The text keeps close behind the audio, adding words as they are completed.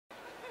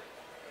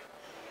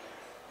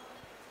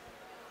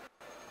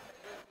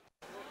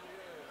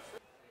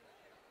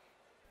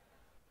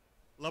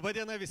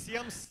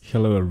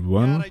Hello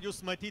everyone,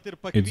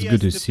 it's good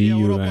to see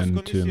you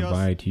and to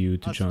invite you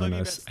to join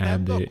us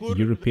at the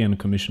European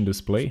Commission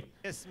display,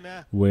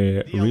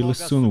 where really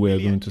soon we are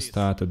going to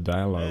start a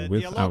dialogue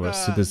with our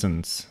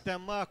citizens.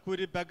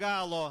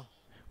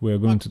 We are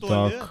going to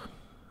talk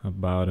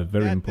about a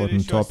very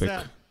important topic.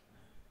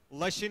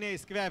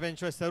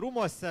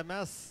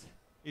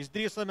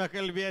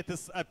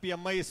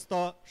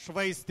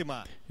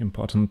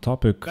 Important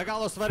topic,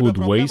 food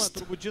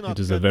waste. It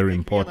is a very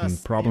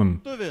important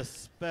problem,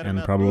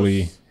 and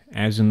probably,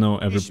 as you know,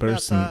 every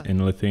person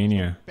in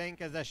Lithuania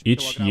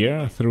each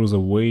year throws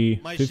away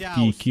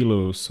 50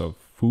 kilos of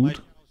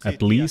food,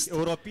 at least.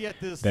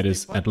 That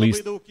is at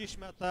least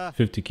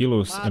 50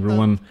 kilos.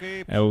 Everyone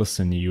else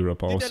in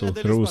Europe also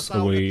throws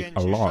away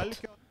a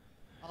lot.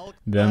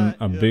 Then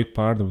a big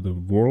part of the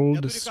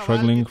world is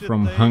struggling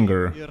from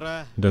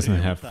hunger,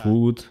 doesn't have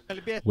food.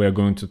 We are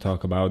going to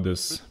talk about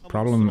this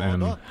problem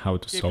and how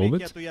to solve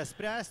it.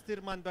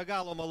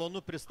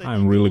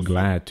 I'm really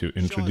glad to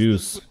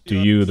introduce to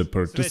you the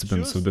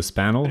participants of this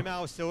panel.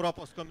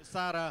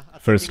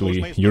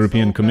 Firstly,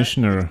 European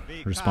Commissioner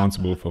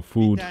responsible for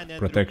food,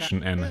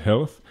 protection and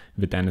health,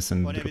 Vytenis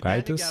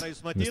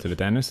Andriukaitis. Mr.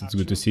 Vytenis, it's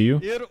good to see you.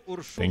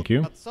 Thank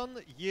you.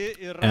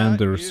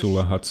 And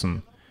Ursula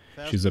Hudson.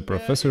 She's a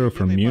professor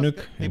from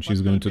Munich, and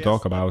she's going to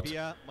talk about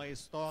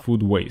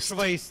food waste.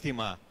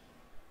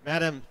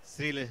 Madam, it's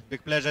really a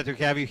big pleasure to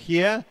have you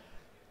here.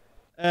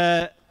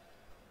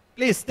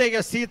 Please take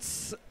your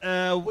seats.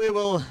 We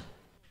will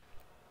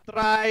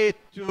try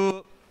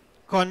to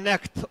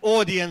connect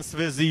audience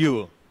with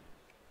you.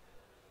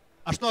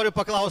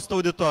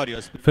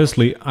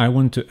 Firstly, I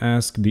want to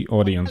ask the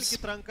audience,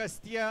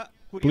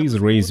 please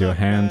raise your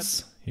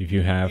hands if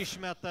you have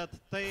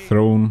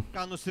thrown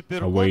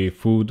away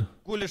food,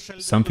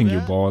 something you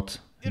bought,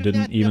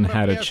 didn't even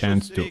have a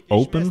chance to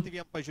open,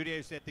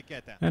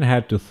 and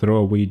had to throw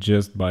away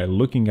just by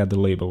looking at the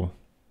label.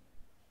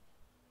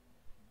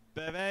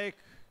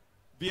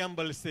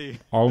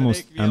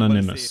 Almost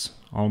anonymous.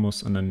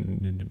 Almost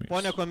anonymous.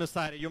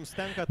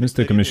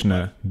 Mr.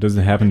 Commissioner, does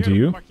it happen to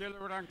you?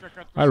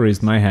 I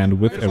raised my hand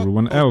with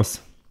everyone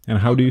else. And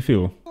how do you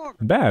feel?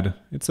 Bad.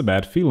 It's a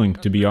bad feeling,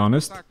 to be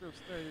honest.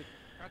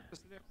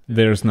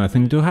 There's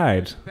nothing to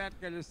hide.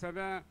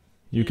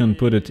 You can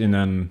put it in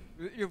an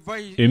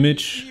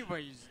image.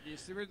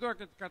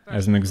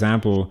 As an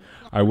example,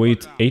 I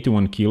weighed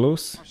 81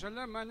 kilos.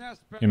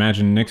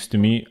 Imagine next to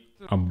me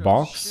a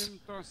box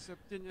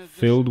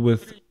filled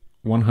with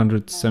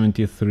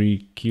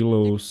 173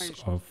 kilos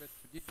of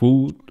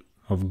food,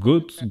 of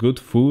good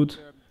food.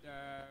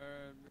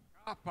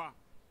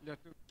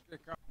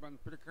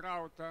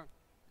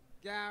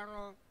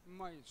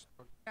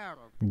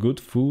 Good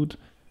food.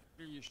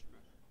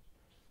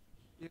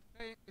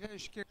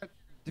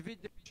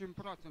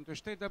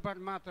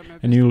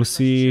 And you'll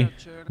see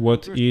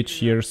what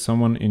each year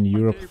someone in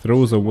Europe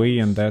throws away,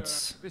 and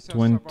that's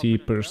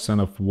 20%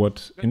 of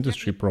what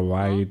industry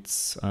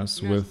provides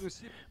us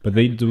with. But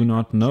they do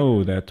not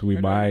know that we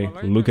buy,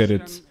 look at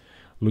it,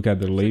 look at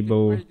the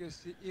label,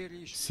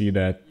 see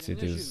that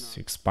it is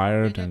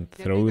expired and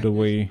throw it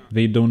away.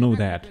 They don't know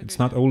that. It's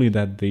not only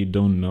that they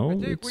don't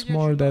know, it's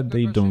more that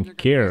they don't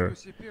care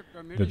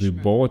that we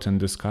bought and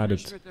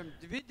discarded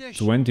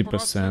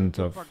 20%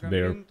 of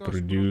their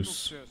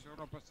produce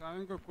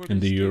in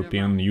the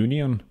European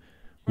Union,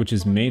 which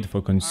is made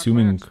for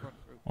consuming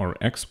or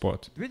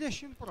export.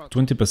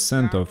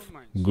 20% of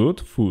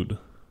good food.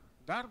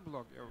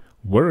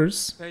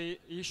 Worse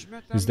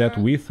is that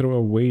we throw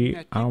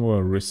away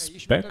our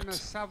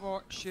respect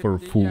for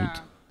food.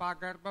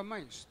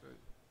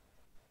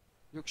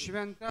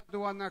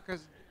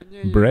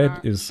 Bread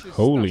is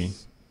holy.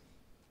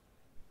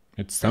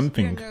 It's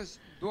something.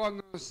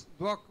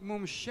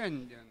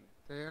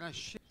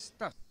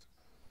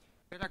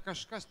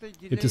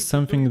 It is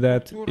something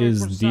that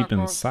is deep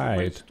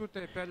inside.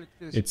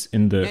 It's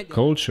in the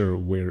culture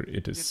where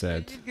it is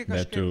said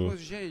that to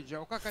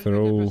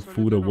throw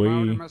food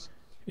away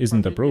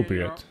isn't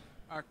appropriate.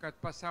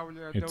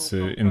 It's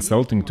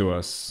insulting to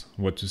us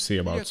what to say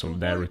about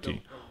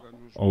solidarity.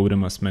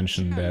 Aurimas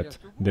mentioned that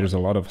there's a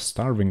lot of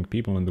starving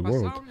people in the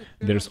world.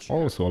 There's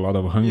also a lot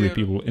of hungry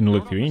people in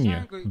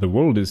Lithuania. The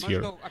world is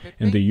here.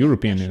 In the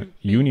European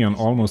Union,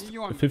 almost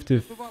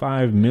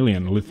 55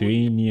 million.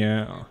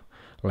 Lithuania,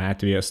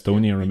 Latvia,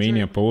 Estonia,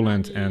 Romania,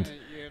 Poland, and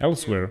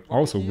elsewhere,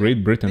 also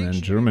Great Britain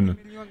and Germany.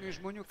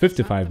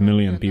 55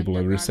 million people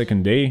every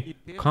second day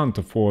can't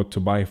afford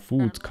to buy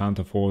food, can't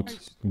afford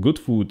good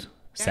food,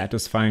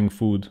 satisfying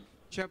food.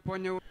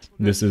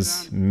 This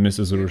is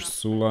Mrs.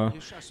 Ursula.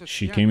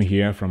 She came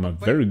here from a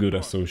very good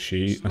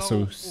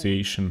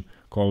association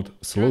called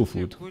Slow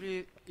Food.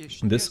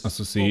 This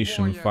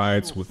association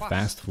fights with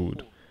fast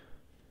food,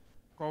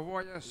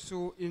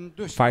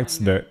 fights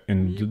the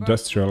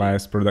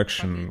industrialized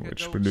production,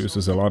 which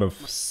produces a lot of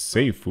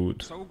safe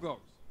food.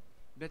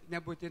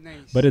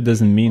 But it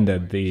doesn't mean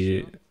that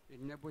the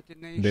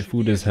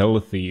food is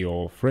healthy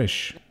or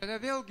fresh.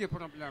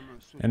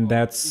 And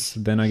that's,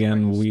 then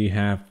again, we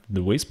have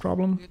the waste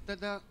problem.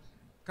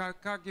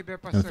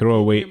 and throw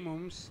away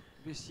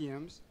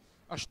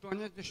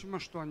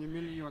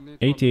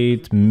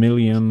 88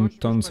 million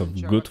tons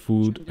of good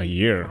food a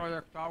year.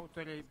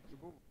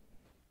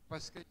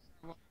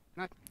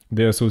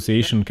 The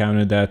association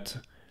counted that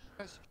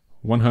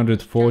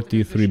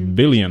 143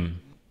 billion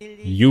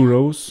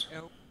euros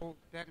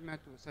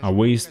are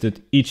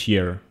wasted each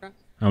year.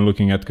 I'm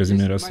looking at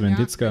Kazimierza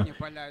Sventicka.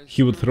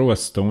 He would throw a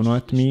stone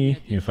at me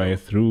if I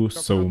threw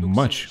so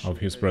much of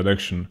his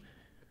production.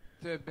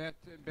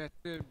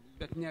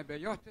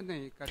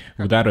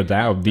 Without a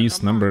doubt,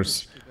 these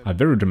numbers are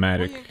very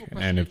dramatic,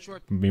 and if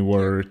we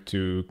were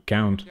to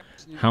count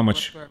how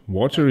much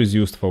water is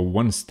used for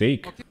one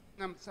steak,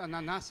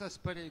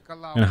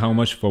 and how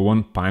much for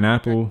one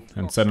pineapple,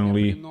 and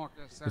suddenly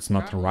it's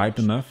not ripe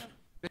enough,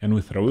 and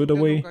we throw it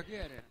away,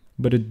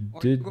 but it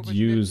did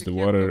use the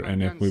water,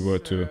 and if we were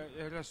to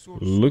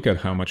look at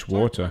how much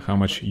water, how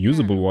much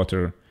usable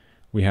water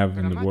we have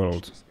in the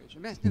world,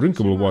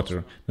 drinkable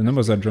water, the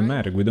numbers are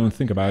dramatic. We don't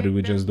think about it,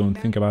 we just don't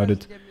think about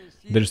it.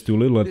 There's too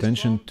little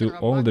attention to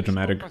all the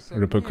dramatic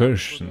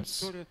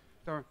repercussions.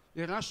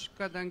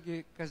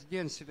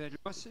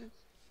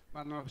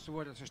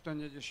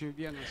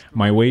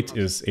 My weight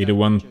is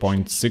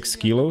 81.6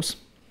 kilos.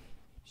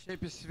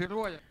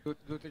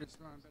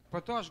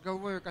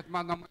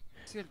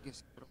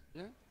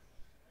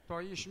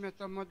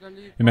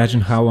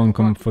 Imagine how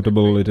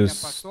uncomfortable it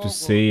is to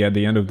say at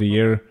the end of the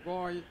year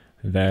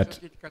that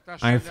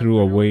I threw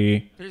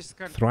away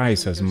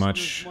thrice as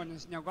much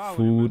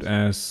food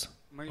as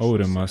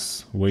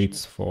Aurimas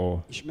waits,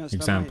 for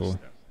example.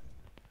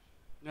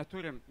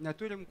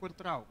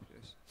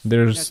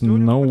 There's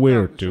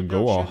nowhere to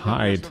go or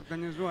hide.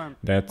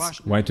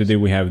 That's why today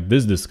we have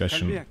this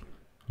discussion.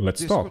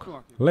 Let's talk.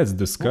 Let's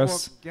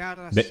discuss.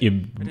 The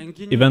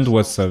event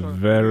was of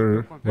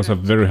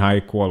very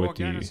high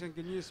quality.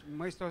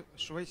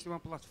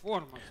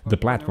 The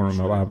platform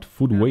about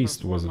food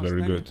waste was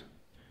very good.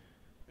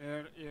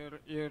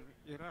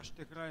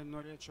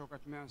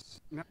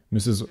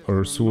 Mrs.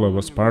 Ursula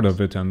was part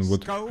of it and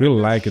would really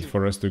like it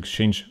for us to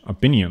exchange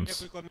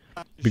opinions,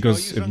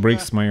 because it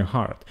breaks my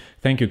heart.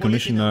 Thank you,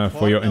 Commissioner,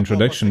 for your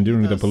introduction.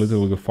 During the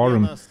political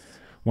forum,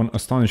 one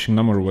astonishing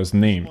number was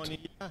named.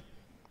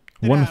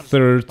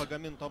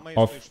 1/3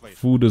 of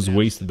food is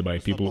wasted by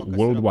people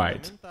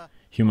worldwide.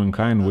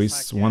 Humankind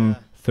wastes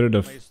 1/3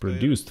 of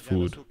produced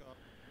food.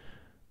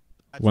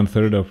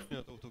 1/3 of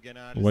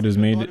what is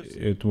made,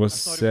 it was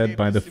said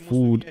by the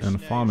Food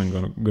and Farming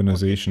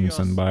Organizations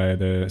and by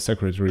the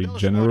Secretary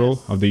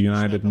General of the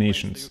United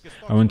Nations.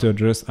 I want to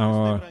address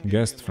our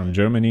guest from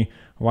Germany.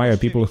 Why are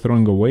people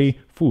throwing away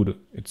food?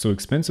 It's so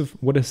expensive.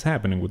 What is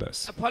happening with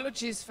us?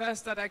 Apologies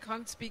first that I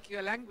can't speak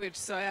your language,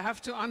 so I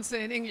have to answer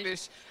in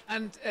English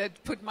and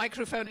put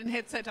microphone and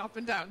headset up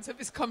and down, so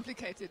it's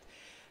complicated.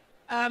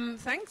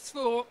 Thanks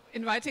for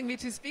inviting me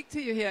to speak to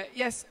you here.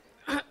 Yes.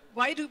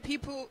 Why do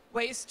people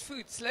waste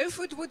food? Slow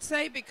food would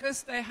say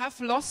because they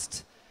have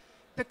lost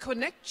the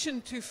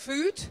connection to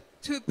food,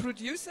 to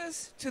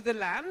producers, to the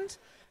land,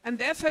 and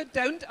therefore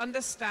don't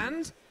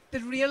understand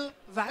the real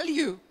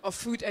value of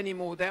food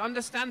anymore. They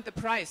understand the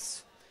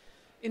price.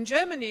 In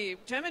Germany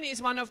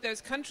is one of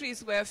those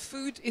countries where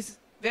food is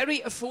very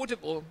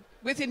affordable.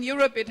 Within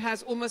Europe, it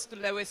has almost the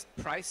lowest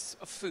price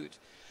of food.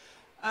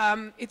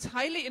 It's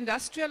highly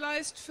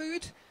industrialized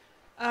food,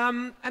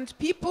 and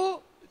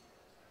people,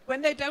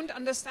 when they don't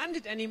understand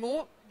it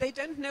anymore, they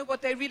don't know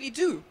what they really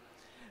do.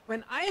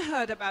 When I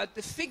heard about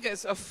the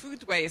figures of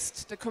food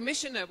waste the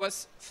Commissioner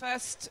was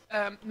first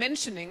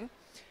mentioning,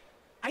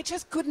 I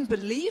just couldn't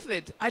believe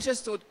it. I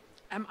just thought,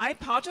 am I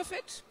part of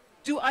it?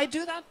 Do I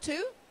do that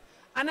too?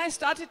 And I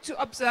started to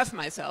observe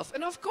myself,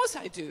 and of course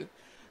I do.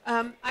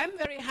 I'm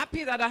very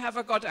happy that I have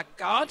got a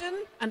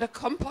garden and a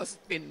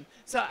compost bin,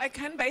 so I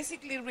can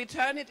basically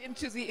return it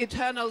into the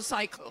eternal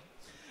cycle,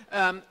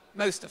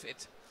 most of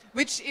it,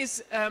 which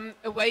is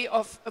a way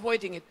of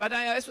avoiding it. But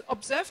I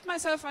observed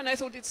myself and I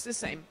thought it's the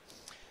same.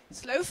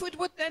 Slow food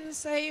would then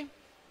say,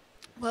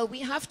 well, we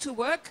have to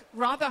work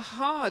rather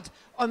hard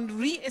on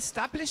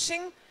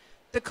re-establishing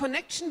the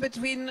connection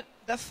between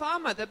the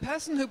farmer, the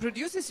person who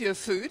produces your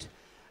food,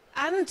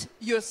 and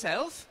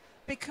yourself,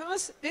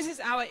 because this is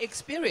our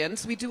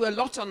experience. We do a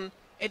lot on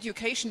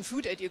education,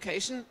 food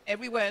education,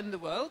 everywhere in the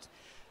world.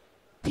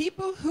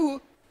 People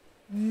who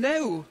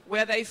know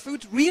where their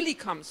food really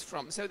comes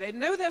from. So they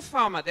know their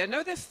farmer, they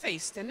know their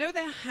face, they know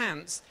their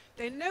hands,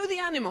 they know the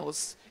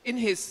animals in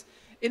his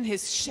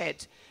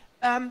shed.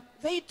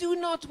 They do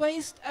not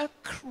waste a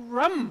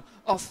crumb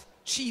of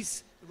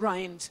cheese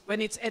rind when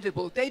it's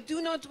edible. They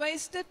do not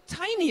waste the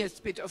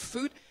tiniest bit of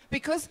food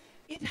because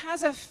it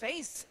has a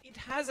face, it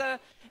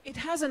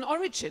has an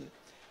origin.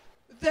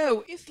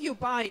 Though if you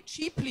buy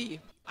cheaply,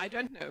 I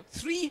don't know,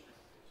 3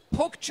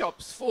 pork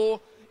chops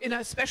in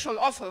a special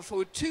offer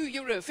for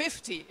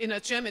 €2.50 in a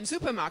German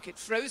supermarket,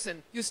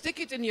 frozen. You stick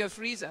it in your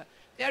freezer.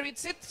 There it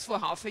sits for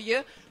half a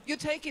year. You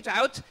take it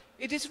out.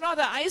 It is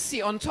rather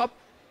icy on top.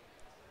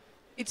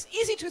 it's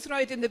easy to throw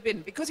it in the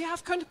bin because you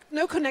have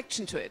no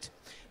connection to it.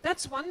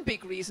 That's one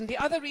big reason. The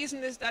other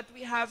reason is that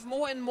we have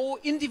more and more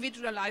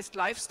individualized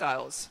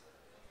lifestyles.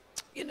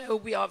 You know,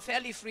 we are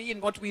fairly free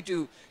in what we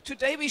do.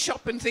 Today we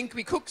shop and think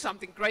we cook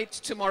something great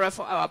tomorrow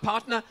for our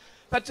partner,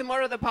 but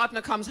tomorrow the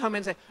partner comes home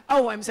and says,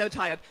 oh, I'm so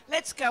tired,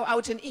 let's go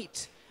out and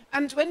eat.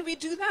 And when we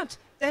do that,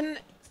 then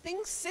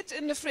things sit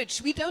in the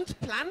fridge. We don't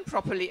plan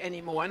properly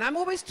anymore. And I'm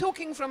always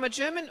talking from a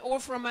German or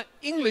from an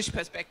English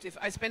perspective.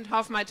 I spent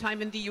half my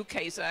time in the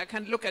UK, so I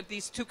can look at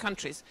these two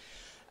countries.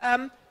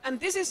 And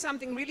this is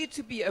something really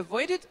to be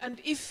avoided.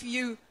 And if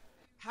you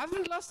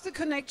haven't lost the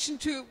connection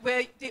to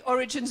where the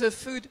origins of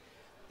food,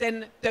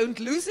 then don't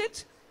lose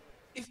it.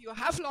 If you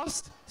have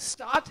lost,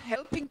 start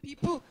helping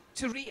people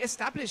to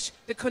re-establish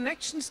the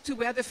connections to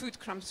where the food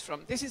comes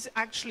from. This is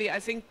actually, I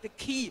think, the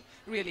key,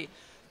 really.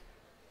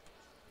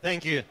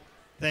 Thank you.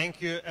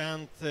 Thank you.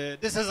 And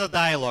this is a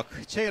dialogue.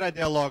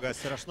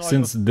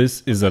 Since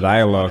this is a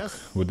dialogue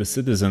with the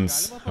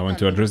citizens, I want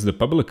to address the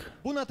public.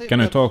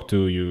 Can I talk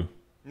to you?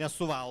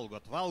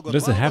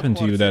 Does it happen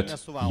to you that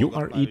you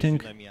are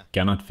eating,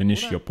 cannot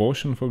finish your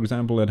portion, for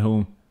example, at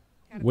home?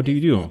 What do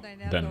you do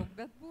then?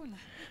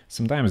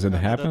 Sometimes it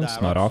happens,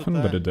 not often,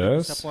 but it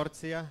does.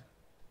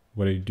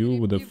 What do you do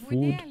with the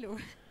food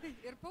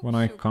when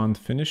I can't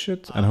finish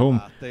it? At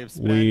home,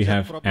 we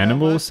have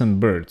animals and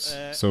birds.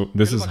 So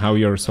this is how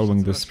you're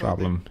solving this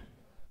problem.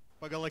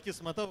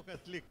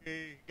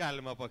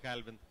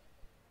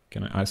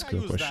 Can I ask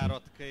you a question?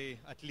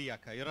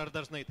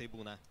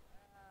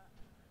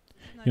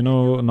 You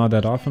know, not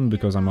that often,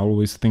 because I'm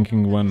always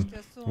thinking when,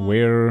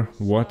 where,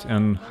 what,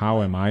 and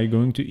how am I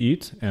going to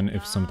eat? And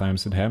if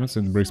sometimes it happens,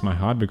 it breaks my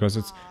heart, because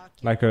it's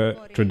like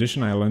a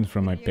tradition I learned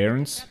from my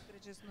parents,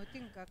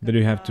 that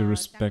you have to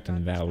respect and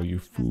value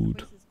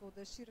food.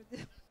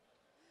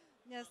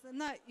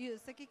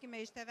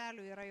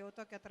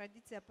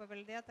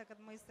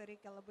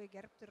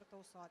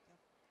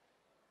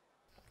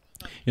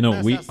 You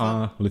know, we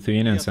are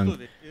Lithuanians,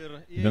 and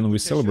when we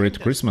celebrate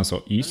Christmas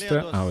or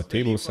Easter, our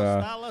tables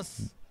are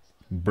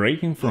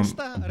breaking from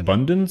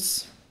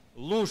abundance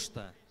of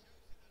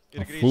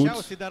food.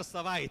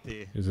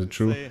 Is it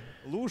true?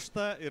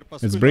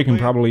 It's breaking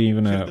probably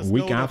even a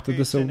week after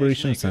the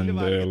celebrations, and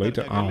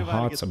later our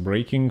hearts are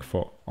breaking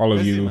for all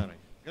of you.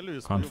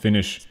 Can't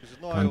finish,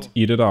 can't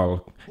eat it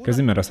all.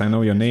 Kazimieras, I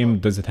know your name.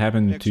 Does it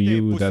happen to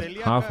you that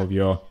half of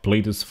your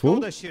plate is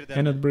full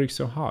and it breaks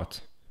your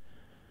heart?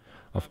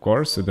 Of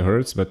course, it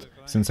hurts, but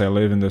since I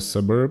live in the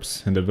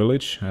suburbs, in the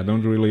village, I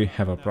don't really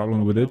have a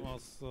problem with it.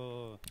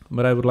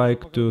 But I would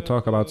like to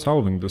talk about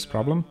solving this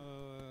problem.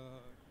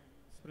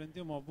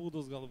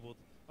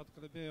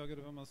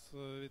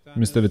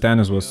 Mr.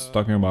 Vytenis was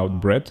talking about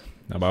bread,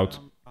 about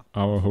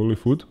our holy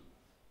food.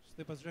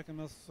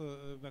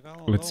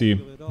 Let's see,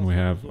 we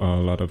have a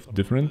lot of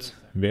different,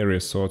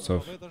 various sorts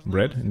of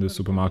bread in the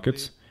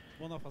supermarkets.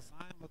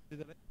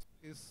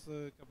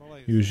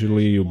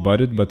 Usually you buy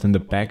it, but in the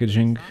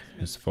packaging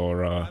is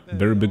for a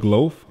very big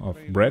loaf of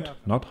bread,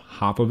 not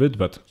half of it,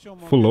 but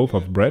full loaf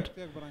of bread.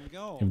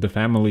 If the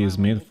family is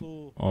made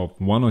of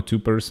 1 or 2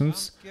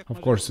 persons,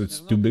 of course it's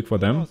too big for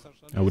them.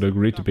 I would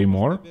agree to pay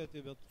more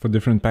for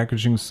different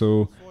packaging,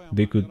 so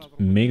they could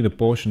make the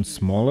portion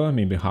smaller,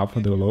 maybe half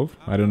of the loaf.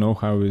 I don't know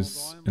how it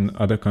is in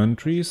other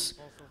countries.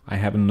 I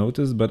haven't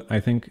noticed, but I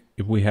think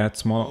if we had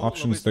smaller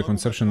options, the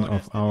consumption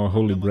of our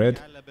holy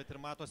bread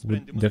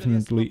would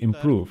definitely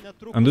improve.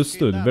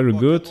 Understood. Very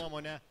good.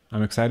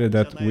 I'm excited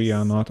that we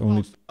are not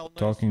only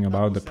talking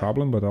about the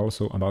problem, but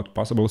also about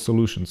possible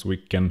solutions. We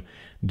can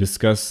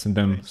discuss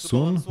them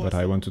soon, but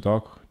I want to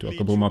talk to a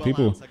couple more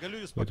people.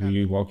 But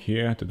we walk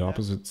here to the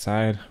opposite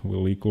side.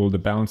 We'll equal the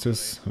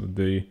balances of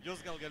the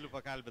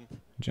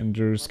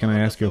genders. Can I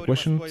ask you a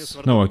question?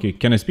 No, okay.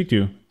 Can I speak to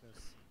you?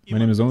 My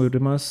name is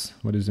Aurimas.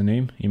 What is the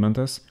name?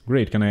 Imantas.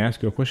 Great. Can I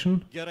ask you a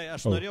question?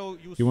 Oh,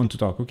 you want to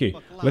talk? Okay.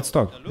 Let's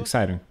talk.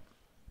 Exciting.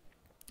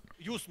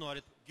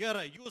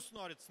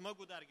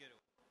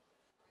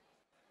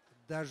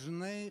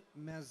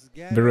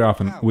 Very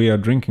often we are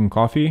drinking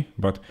coffee,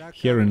 but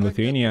here in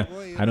Lithuania,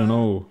 I don't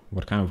know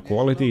what kind of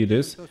quality it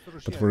is,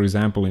 but for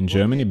example in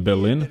Germany,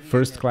 Berlin,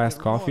 first-class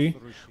coffee,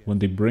 when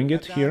they bring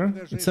it here,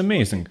 it's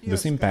amazing. The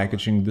same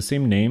packaging, the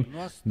same name,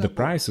 the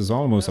price is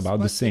almost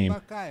about the same,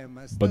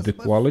 but the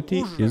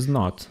quality is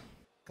not.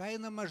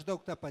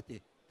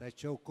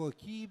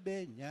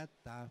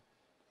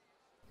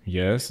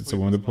 Yes, it's a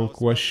wonderful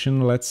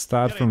question. Let's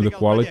start from the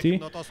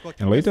quality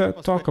and later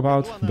talk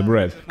about the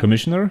bread.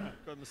 Commissioner?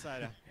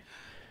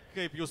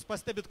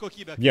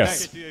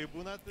 Yes,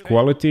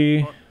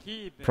 quality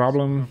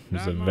problem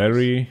is a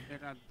very,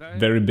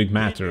 very big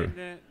matter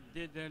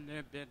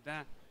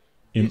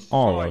in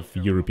all of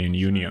European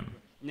Union.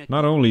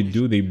 Not only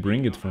do they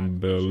bring it from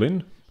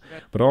Berlin,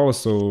 but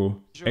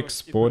also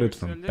export it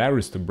from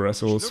Paris to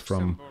Brussels,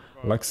 from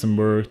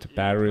Luxembourg to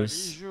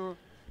Paris,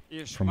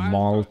 from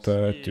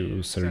Malta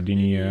to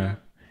Sardinia.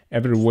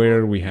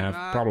 Everywhere we have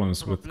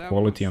problems with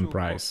quality and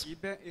price.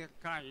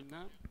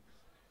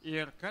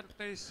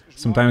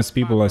 Sometimes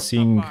people are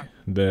seeing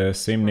the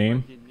same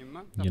name,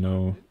 you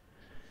know,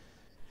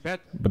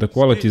 but the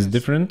quality is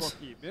different,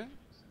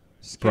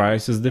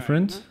 price is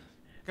different,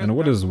 and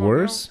what is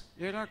worse,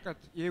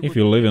 if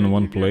you live in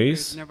one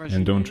place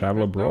and don't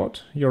travel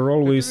abroad, you're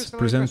always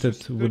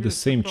presented with the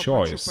same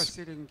choice,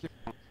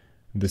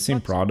 the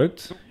same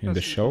product in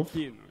the shelf,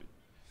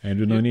 and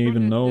you don't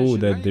even know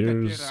that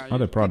there's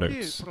other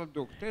products.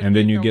 And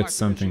then you get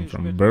something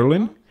from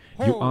Berlin,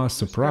 you are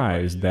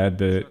surprised that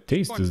the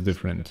taste is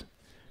different.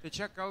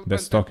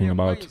 That's talking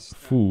about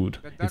food.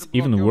 It's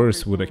even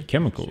worse with the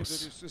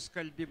chemicals,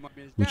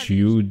 which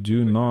you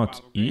do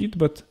not eat,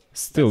 but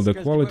still the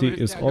quality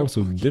is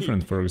also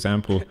different. For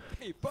example,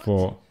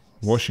 for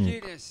washing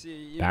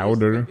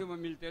powder,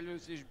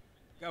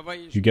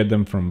 you get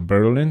them from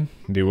Berlin,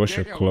 they wash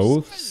your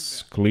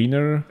clothes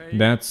cleaner.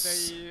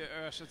 That's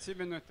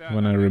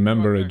when I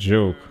remember a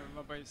joke.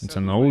 It's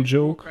an old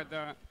joke.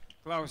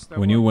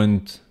 When you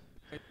went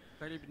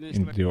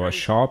into a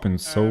shop in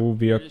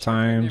Soviet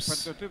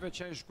times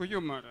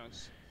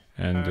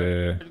and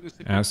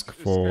ask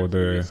for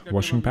the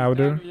washing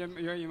powder,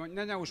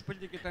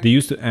 they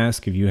used to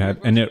ask if you had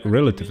any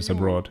relatives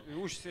abroad.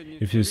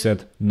 If you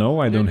said, no,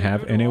 I don't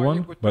have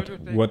anyone,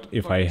 but what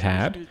if I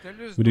had?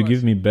 Would you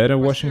give me better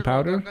washing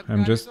powder?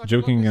 I'm just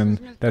joking,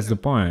 and that's the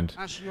point.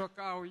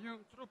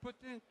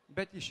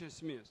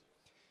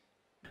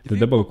 The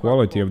double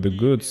quality of the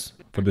goods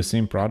for the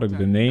same product,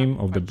 the name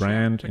of the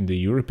brand in the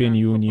European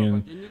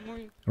Union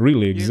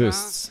really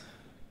exists.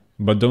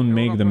 But don't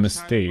make the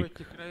mistake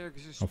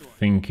of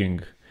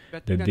thinking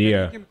that they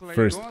are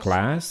first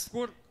class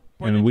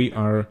and we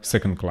are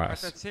second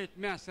class.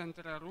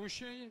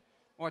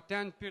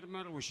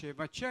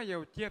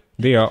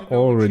 They are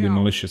already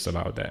malicious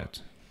about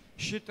that.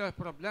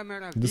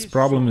 This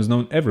problem is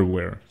known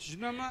everywhere,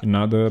 in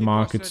other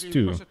markets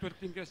too,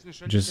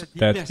 just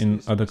that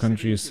in other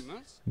countries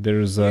there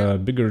is a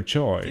bigger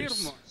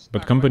choice,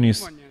 but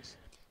companies,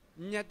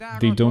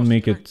 they don't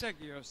make it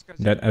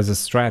that as a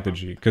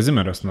strategy.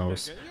 Kazimieras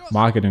knows,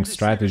 marketing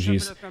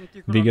strategies,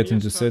 they get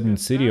into certain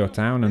city or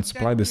town and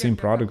supply the same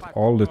product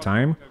all the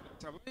time,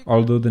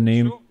 although the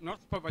name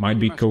might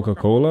be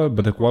Coca-Cola,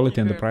 but the quality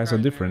and the price are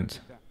different.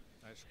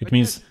 It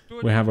means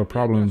we have a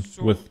problem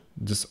with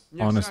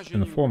dishonest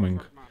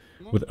informing,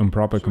 with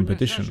improper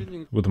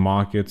competition, with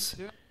markets,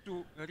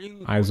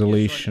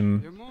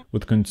 isolation,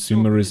 with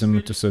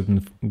consumerism to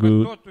certain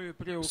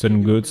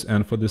goods,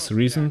 and for this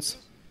reason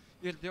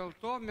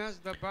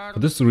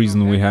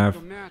we have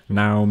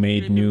now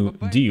made new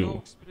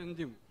deal.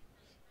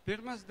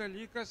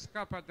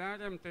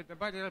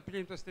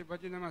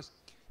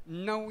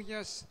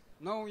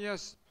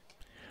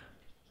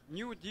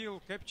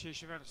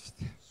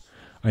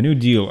 A new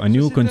deal, a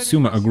new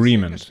consumer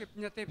agreement.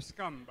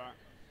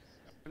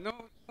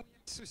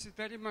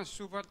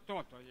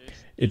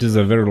 It is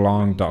a very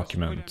long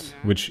document,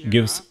 which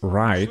gives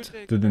right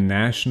to the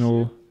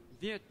national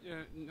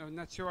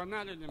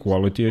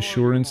quality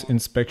assurance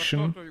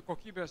inspection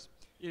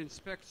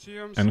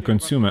and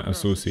consumer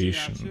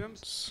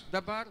associations.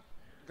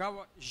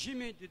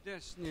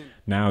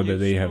 Now that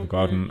they have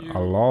gotten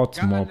a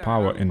lot more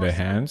power in their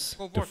hands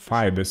to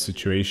fight this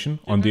situation,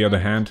 on the other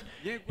hand,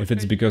 if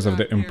it's because of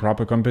the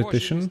improper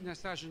competition,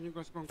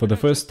 for the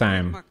first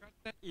time,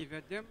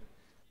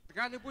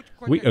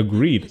 we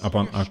agreed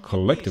upon a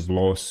collective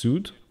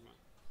lawsuit.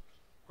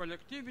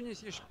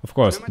 Of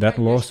course, that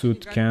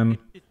lawsuit can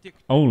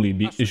only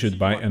be issued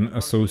by an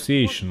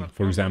association,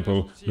 for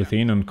example,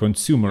 Lithuanian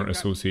Consumer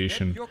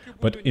Association,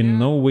 but in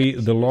no way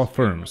the law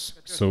firms,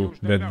 so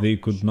that they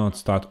could not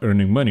start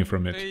earning money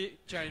from it.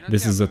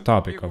 This is a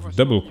topic of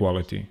double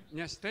quality,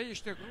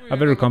 a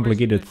very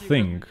complicated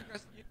thing.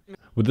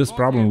 With this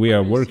problem we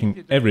are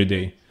working every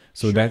day,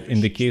 so that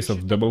in the case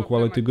of double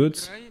quality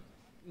goods,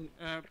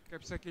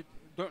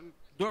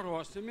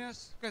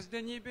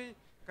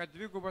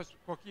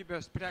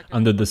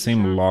 under the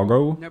same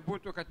logo,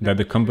 that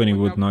the company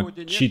would not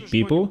cheat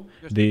people,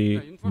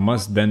 they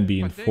must then be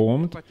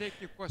informed,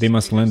 they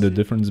must learn the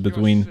difference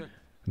between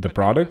the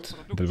product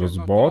that was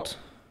bought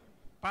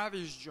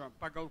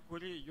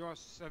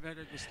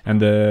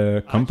and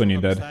the company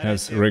that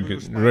has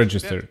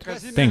registered.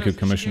 Thank you,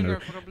 Commissioner.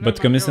 But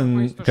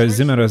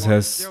Kazimieras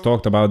has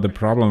talked about the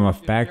problem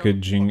of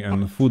packaging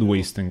and food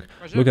wasting.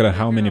 Look at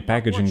how many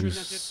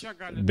packagings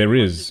there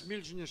is.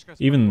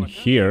 Even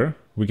here,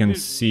 we can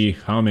see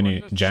how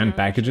many giant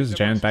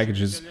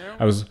packages.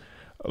 I was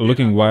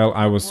looking while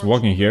I was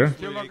walking here.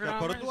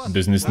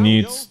 Business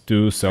needs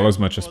to sell as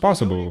much as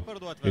possible.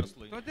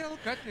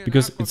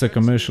 Because it's a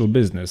commercial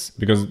business,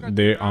 because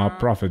there are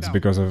profits,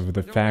 because of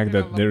the fact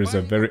that there is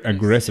a very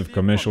aggressive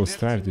commercial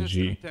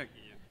strategy.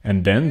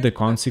 And then the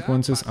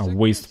consequences are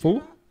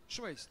wasteful.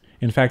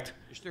 In fact,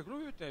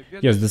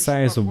 yes, the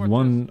size of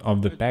one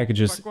of the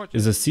packages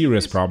is a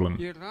serious problem.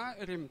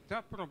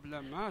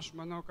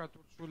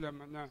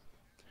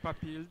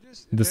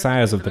 The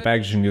size of the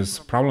packaging is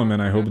a problem,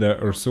 and I hope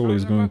that Ursula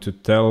is going to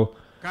tell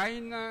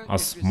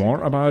us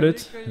more about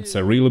it. It's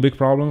a really big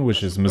problem,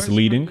 which is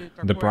misleading.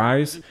 The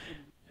price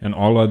and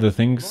all other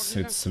things,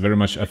 it's very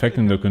much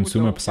affecting the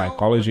consumer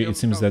psychology. It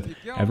seems that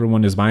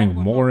everyone is buying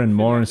more and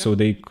more so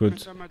they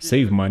could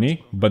save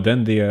money, but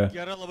then they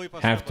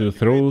have to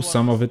throw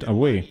some of it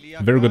away.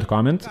 Very good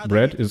comment.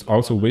 Bread is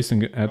also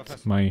wasting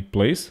at my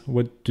place.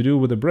 What to do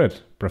with the bread,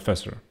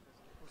 Professor?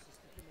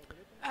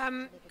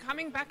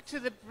 Coming back to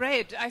the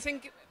bread, I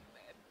think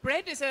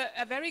bread is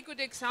a very good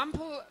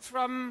example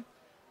from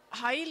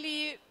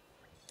highly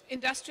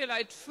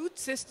industrialized food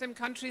system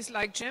countries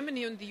like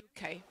Germany and the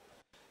UK.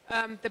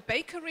 The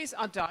bakeries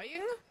are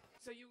dying,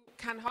 so you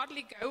can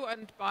hardly go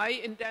and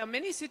buy, and there are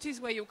many cities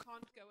where you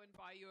can't go and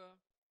buy your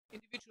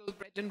individual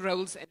bread and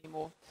rolls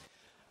anymore.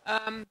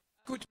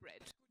 Good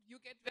bread. You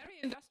get very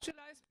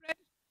industrialized bread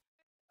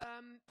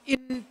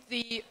in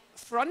the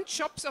front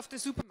shops of the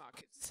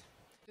supermarkets.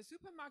 The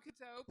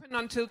supermarkets are open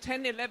until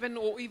 10, 11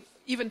 or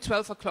even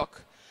 12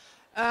 o'clock.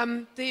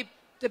 The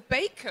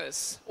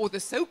bakers, or the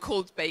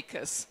so-called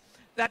bakers,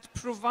 that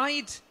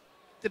provide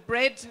the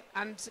bread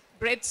and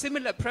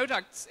bread-similar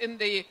products in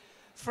the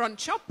front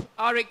shop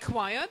are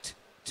required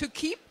to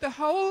keep the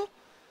whole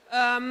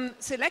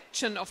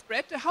selection of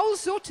bread, the whole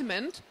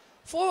assortment,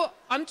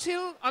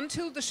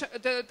 until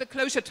the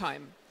closure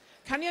time.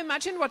 Can you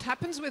imagine what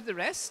happens with the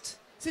rest?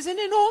 There's an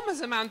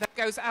enormous amount that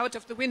goes out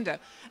of the window.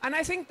 And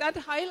I think that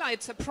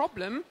highlights a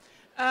problem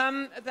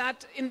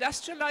that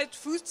industrialized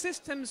food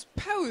systems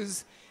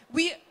pose.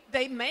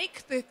 They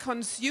make the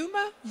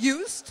consumer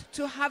used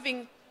to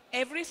having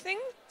everything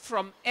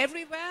from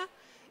everywhere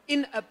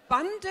in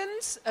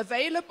abundance,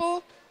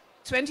 available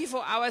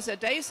 24 hours a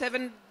day,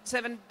 seven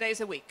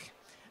days a week.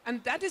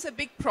 And that is a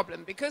big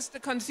problem because the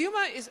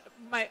consumer is,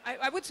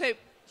 I would say,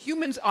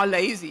 humans are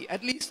lazy.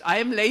 At least I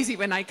am lazy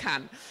when I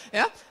can.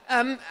 Yeah?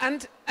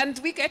 And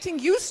we're getting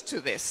used to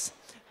this.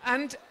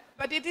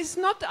 But it is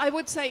not, I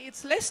would say,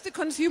 it's less the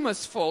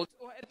consumer's fault,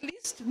 or at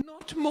least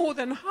not more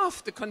than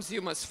half the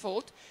consumer's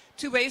fault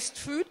to waste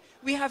food.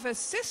 We have a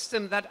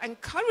system that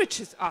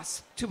encourages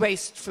us to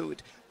waste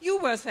food. You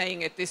were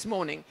saying it this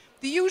morning.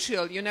 The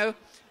usual,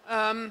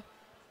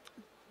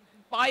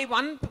 buy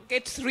one,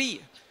 get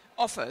three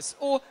offers.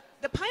 Or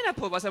the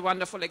pineapple was a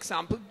wonderful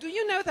example. Do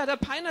you know that a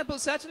pineapple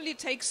certainly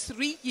takes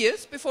 3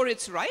 years before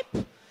it's ripe?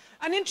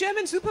 And in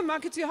German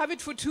supermarkets, you have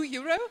it for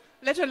 €2,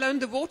 let alone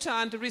the water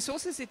and the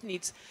resources it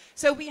needs.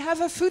 So we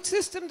have a food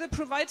system that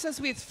provides us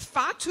with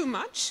far too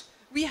much.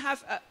 We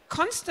have a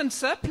constant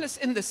surplus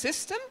in the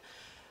system,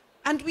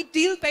 and we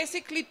deal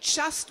basically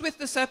just with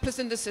the surplus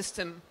in the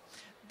system.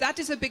 That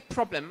is a big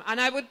problem. And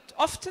I would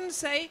often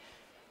say,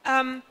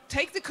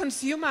 take the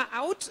consumer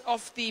out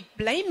of the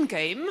blame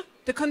game.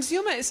 The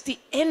consumer is the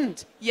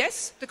end.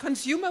 Yes, the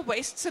consumer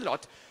wastes a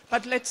lot.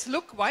 But let's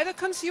look why the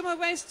consumer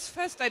wastes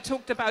first. I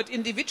talked about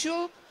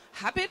individual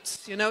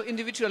habits,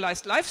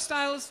 individualized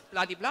lifestyles,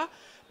 blah, blah, blah.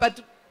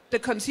 But the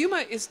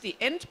consumer is the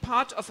end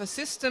part of a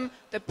system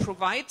that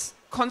provides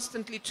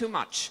constantly too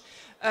much.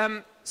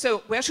 So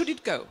where should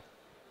it go?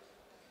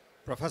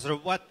 Professor,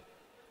 what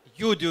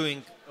you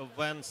doing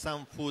when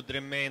some food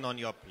remain on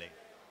your plate?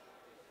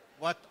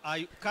 What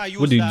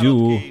do you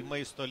do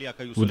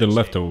with the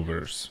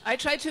leftovers? I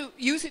try to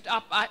use it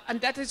up,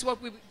 and that is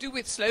what we do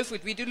with Slow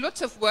Food. We do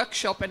lots of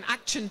workshop and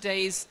action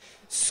days,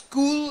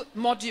 school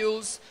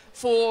modules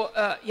for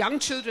young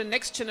children,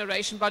 next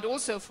generation, but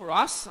also for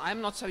us.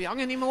 I'm not so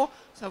young anymore,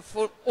 so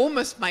for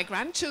almost my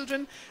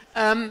grandchildren.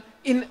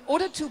 In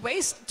order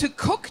to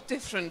cook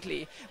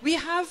differently, we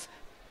have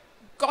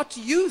got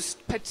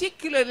used,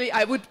 particularly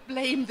I would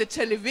blame the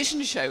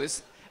television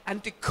shows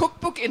and the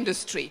cookbook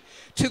industry,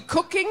 to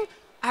cooking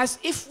as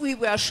if we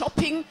were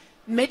shopping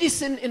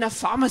medicine in a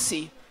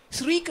pharmacy.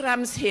 3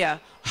 grams here,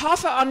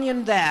 half an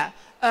onion there.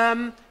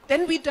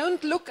 Then we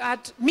don't look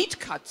at meat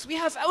cuts. We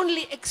have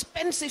only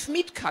expensive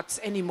meat cuts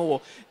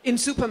anymore in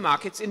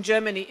supermarkets in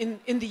Germany,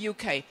 in the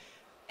UK.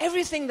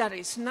 Everything that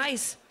is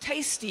nice,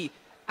 tasty,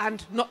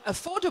 and not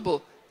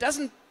affordable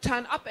doesn't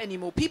turn up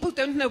anymore. People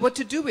don't know what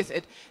to do with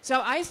it.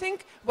 So I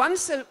think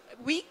once a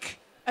week,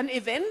 an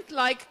event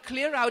like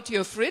clear out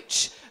your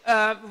fridge,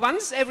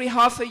 once every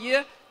half a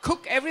year,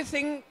 cook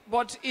everything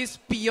what is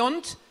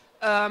beyond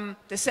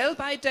the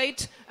sell-by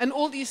date and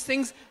all these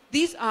things.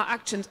 These are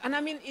actions. And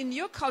I mean, in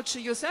your culture,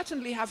 you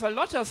certainly have a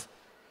lot of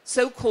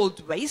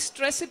so-called waste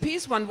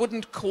recipes. One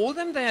wouldn't call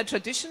them, they are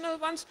traditional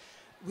ones.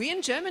 We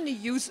in Germany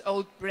use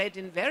old bread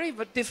in very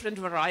different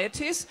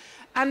varieties,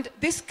 and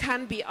this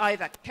can be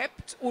either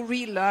kept or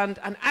relearned.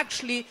 And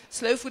actually,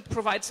 Slow Food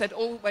provides that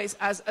always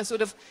as a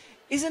sort of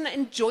is an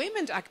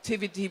enjoyment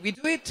activity. We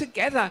do it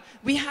together.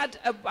 We had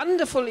a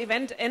wonderful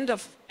event end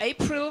of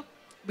April.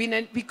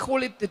 We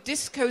call it the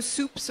disco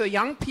soup, so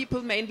young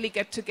people mainly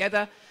get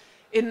together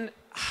in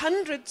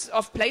hundreds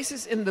of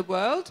places in the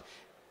world.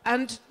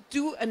 and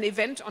do an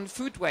event on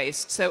food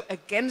waste, so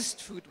against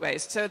food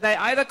waste. So they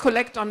either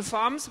collect on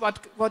farms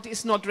what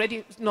is not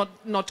ready,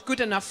 not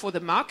good enough for the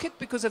market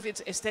because of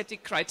its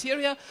aesthetic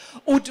criteria,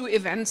 or do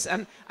events.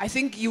 And I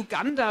think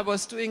Uganda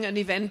was doing an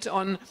event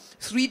on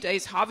 3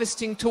 days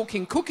harvesting,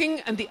 talking, cooking,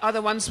 and the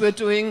other ones were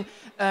doing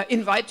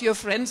invite your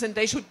friends and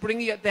they should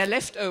bring you their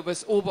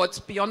leftovers or what's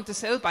beyond the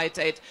sell-by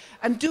date,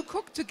 and do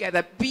cook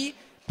together. Be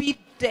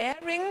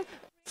daring.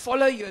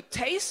 Follow your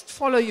taste,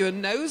 follow your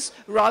nose,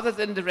 rather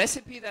than the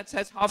recipe that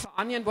says half an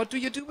onion. What do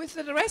you do with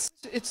the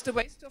rest? It's the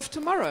waste of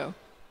tomorrow.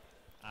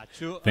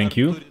 Thank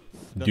you.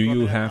 Do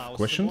you have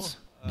questions?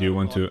 Do you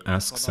want to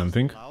ask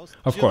something?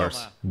 Of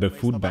course, the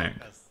food bank.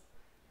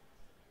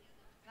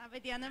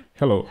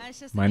 Hello,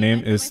 my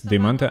name is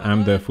Deimante,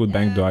 I'm the food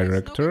bank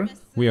director.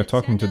 We are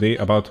talking today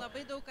about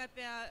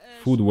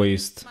food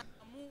waste.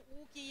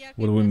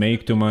 Will we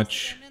make too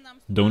much?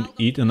 Don't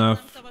eat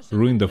enough,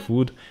 ruin the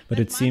food, but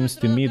it seems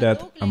to me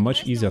that a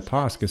much easier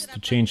task is to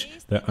change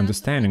the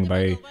understanding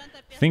by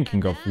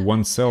thinking of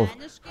oneself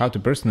how to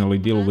personally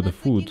deal with the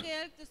food,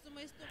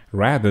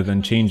 rather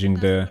than changing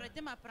the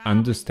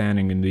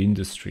understanding in the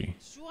industry.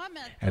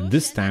 At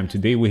this time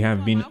today we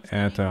have been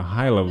at a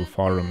high-level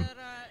forum,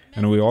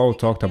 and we all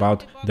talked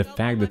about the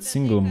fact that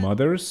single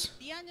mothers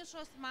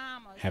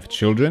have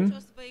children,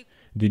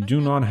 they do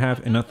not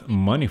have enough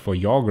money for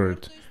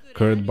yogurt,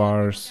 curd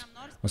bars,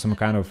 or some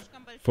kind of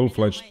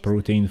full-fledged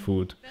protein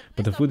food,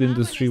 but the food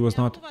industry was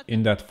not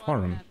in that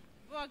forum.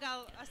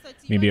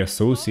 Maybe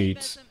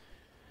associates.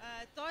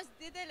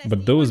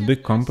 But those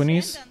big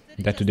companies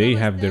that today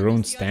have their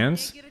own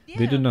stands,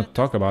 they did not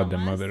talk about the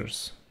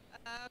mothers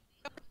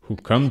who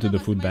come to the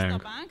food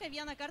bank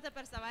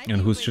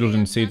and whose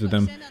children say to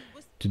them,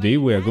 today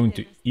we are going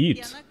to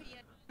eat.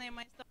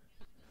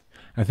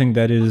 I think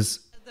that is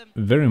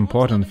very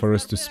important for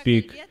us to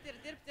speak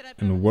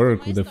and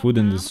work with the food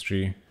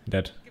industry,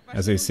 that,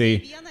 as I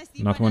say,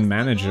 not one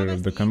manager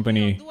of the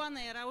company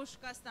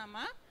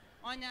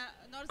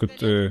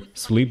could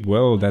sleep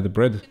well that the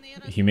bread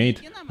he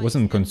made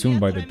wasn't consumed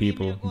by the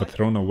people, but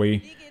thrown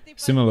away.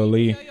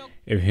 Similarly,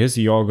 if his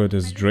yogurt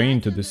is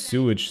drained to the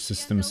sewage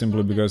system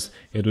simply because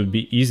it would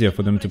be easier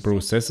for them to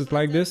process it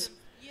like this,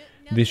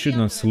 they should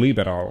not sleep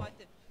at all.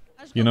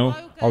 You know,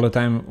 all the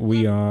time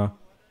we are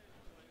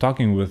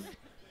talking with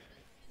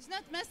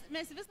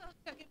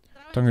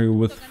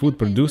food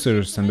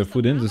producers and the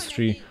food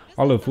industry.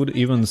 All the food,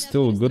 even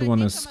still good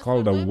one, is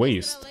called a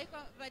waste.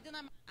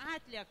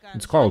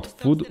 It's called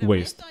food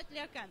waste.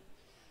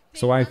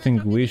 So I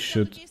think we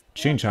should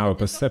change our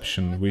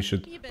perception. We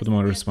should put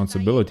more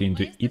responsibility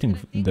into eating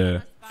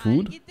the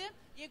food.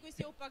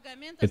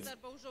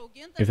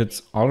 If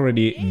it's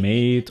already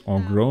made or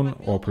grown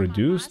or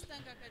produced,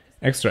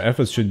 extra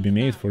efforts should be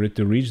made for it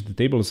to reach the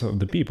tables of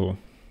the people.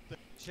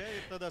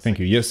 Thank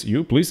you. Yes,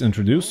 you please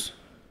introduce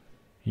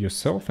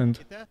yourself and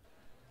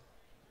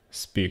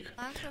speak.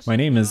 My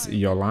name is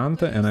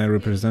Jolanta and I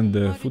represent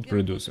the food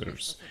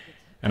producers.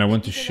 And I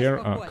want to share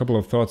a couple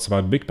of thoughts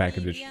about big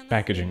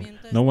packaging.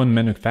 No one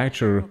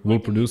manufacturer will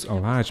produce a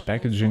large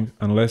packaging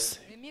unless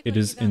it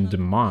is in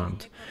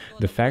demand.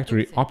 The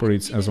factory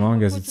operates as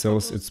long as it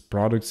sells its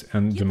products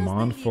and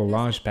demand for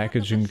large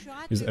packaging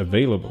is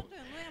available.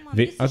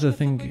 The other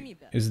thing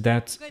is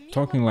that,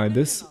 talking like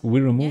this,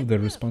 we remove the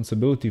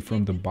responsibility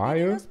from the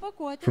buyer,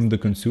 from the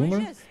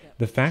consumer.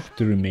 The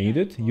factory made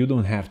it, you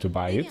don't have to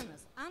buy it.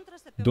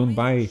 Don't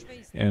buy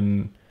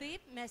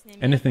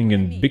anything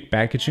in big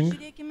packaging.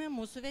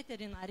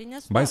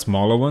 Buy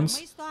smaller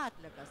ones,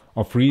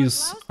 or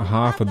freeze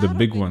half of the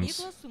big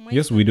ones.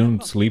 Yes, we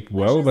don't sleep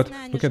well, but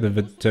look at the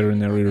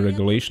veterinary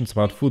regulations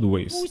about food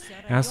waste.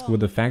 Ask what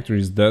the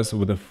factories does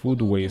with the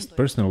food waste.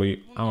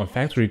 Personally, our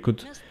factory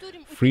could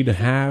free the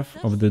half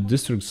of the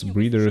district's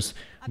breeders,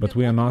 but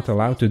we are not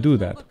allowed to do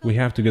that. We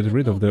have to get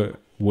rid of the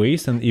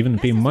waste and even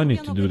pay money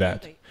to do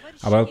that.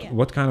 About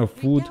what kind of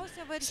food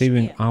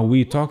saving are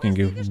we talking?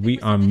 If we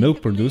are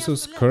milk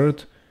producers,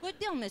 good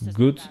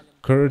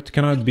curd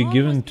cannot be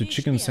given to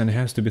chickens and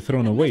has to be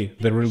thrown away.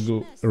 The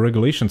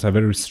regulations are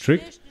very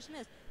strict.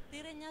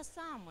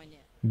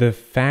 The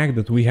fact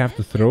that we have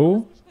to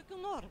throw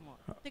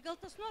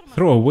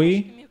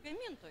away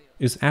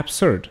is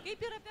absurd.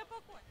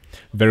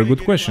 Very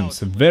good questions.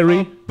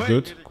 Very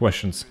good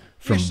questions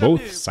from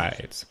both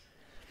sides.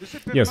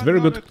 Yes, very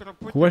good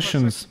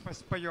questions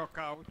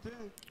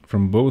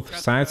from both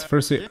sides.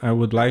 Firstly, I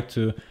would like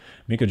to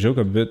make a joke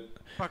a bit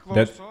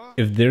that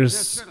if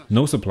there's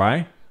no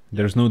supply,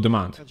 there's no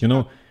demand. You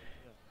know,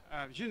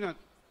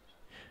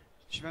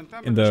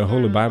 in the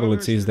Holy Bible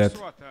it says that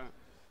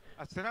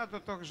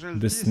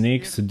the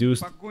snake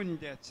seduced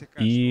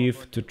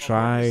Eve to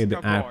try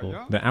the apple.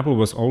 The apple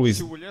was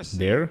always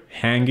there,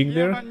 hanging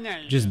there,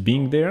 just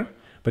being there.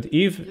 But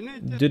Eve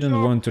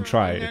didn't want to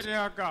try it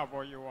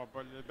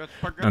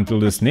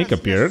until the snake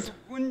appeared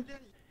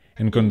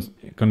and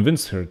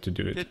convinced her to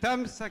do it.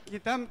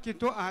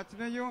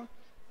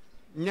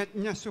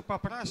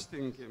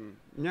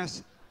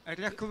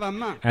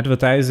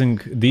 Advertising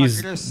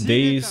these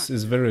days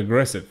is very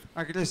aggressive.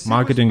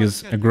 Marketing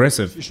is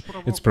aggressive.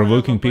 It's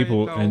provoking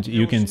people, and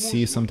you can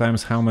see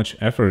sometimes how much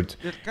effort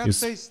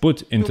is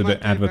put into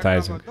the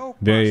advertising.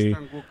 They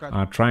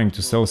are trying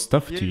to sell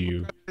stuff to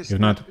you, if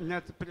not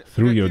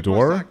through your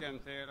door,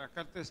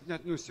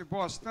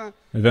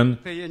 then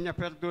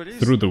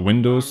through the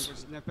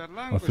windows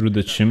or through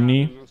the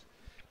chimney.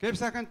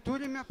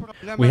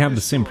 We have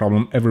the same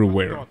problem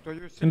everywhere.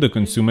 In the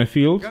consumer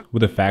field,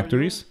 with the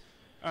factories,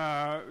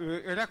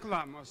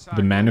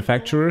 the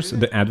manufacturers,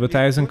 the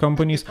advertising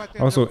companies,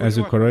 also, as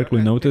you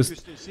correctly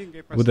noticed,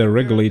 with the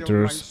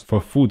regulators for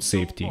food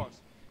safety.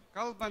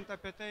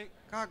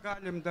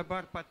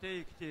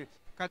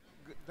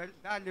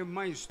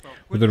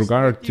 With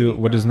regard to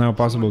what is now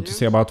possible to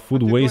say about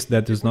food waste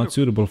that is not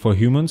suitable for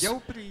humans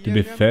to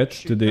be fed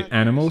to the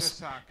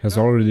animals, has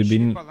already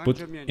been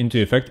put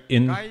into effect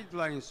in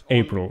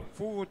April.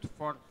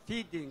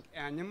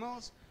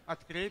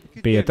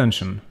 Pay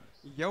attention.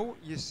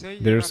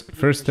 There's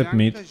first step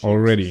made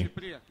already.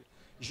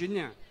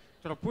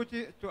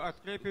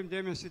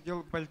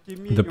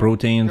 The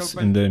proteins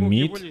in the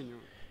meat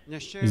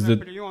is the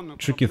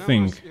tricky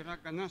thing.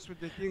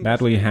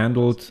 Badly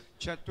handled,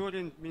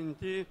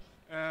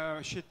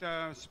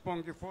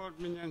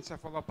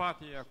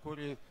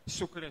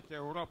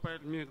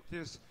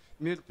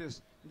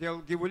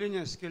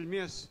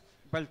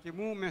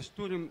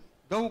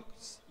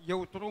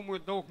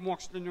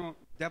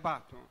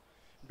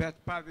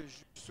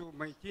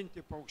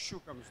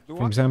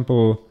 for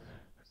example,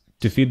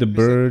 to feed the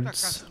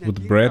birds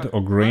with bread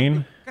or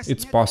grain,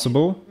 it's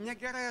possible.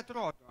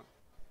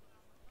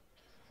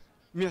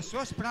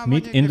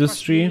 Meat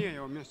industry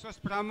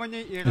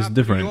is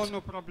different.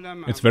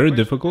 It's very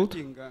difficult,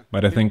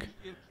 but I think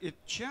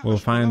we'll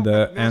find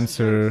the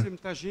answer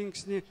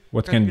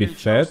what can be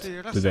fed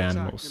to the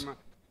animals.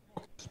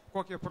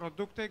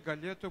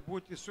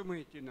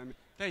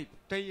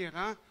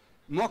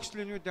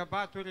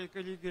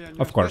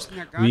 Of course,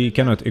 we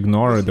cannot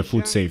ignore the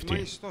food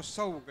safety,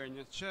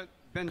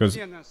 because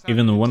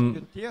even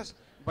one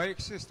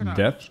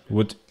death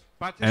would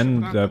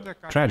end up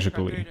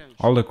tragically.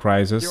 All the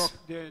crises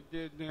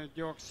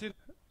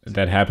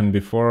that happened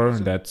before,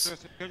 that's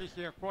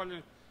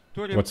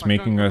what's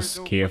making us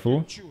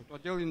careful.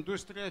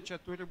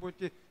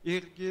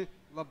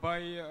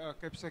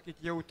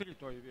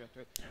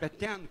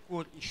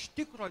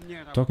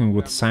 Talking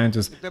with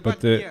scientists, but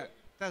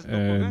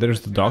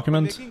there's the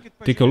document,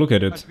 take a look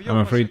at it. I'm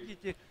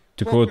afraid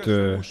to quote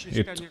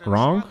it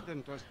wrong,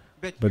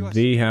 but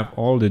they have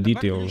all the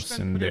details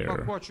in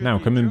there. Now,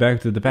 coming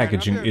back to the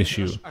packaging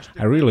issue,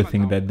 I really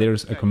think that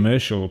there's a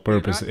commercial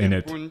purpose in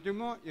it.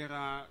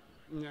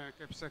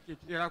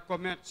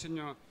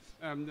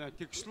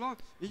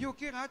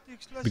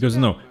 Because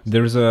no,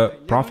 there's a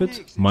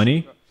profit,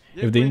 money.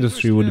 If the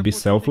industry would be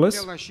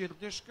selfless,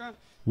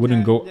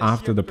 wouldn't go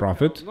after the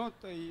profit,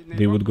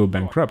 they would go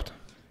bankrupt.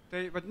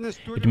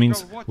 It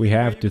means we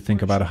have to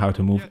think about how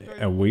to move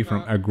away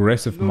from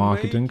aggressive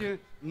marketing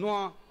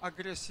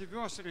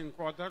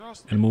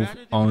and move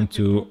on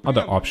to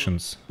other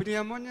options.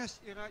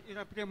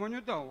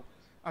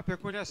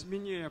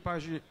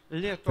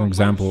 For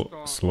example,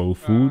 slow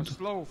food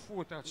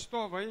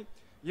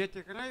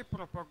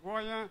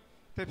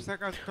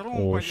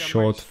or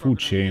short food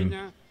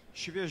chain,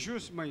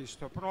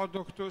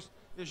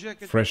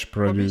 fresh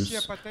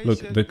produce. Look,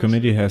 the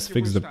committee has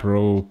fixed the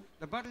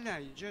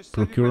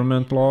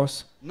procurement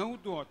laws.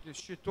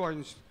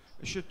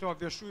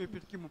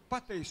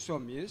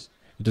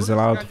 It is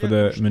allowed for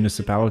the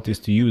municipalities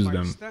to use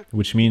them,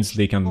 which means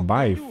they can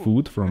buy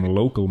food from a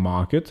local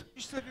market,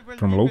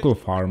 from local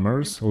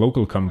farmers,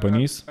 local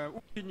companies.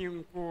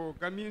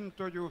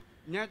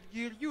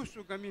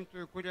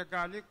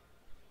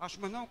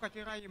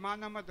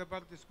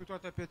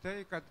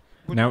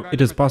 Now,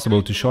 it is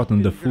possible to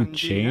shorten the food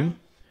chain,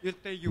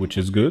 which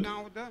is good,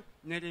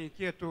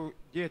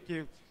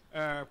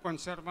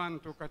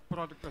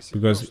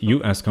 because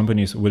you as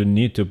companies wouldn't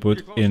need to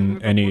put in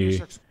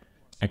any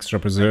extra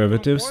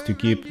preservatives to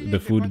keep the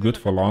food good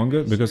for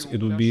longer, because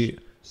it will be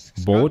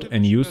bought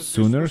and used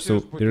sooner, so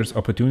there's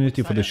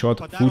opportunity for the short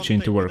food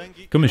chain to work.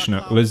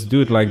 Commissioner, let's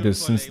do it like this,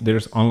 since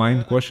there's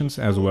online questions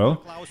as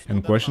well,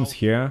 and questions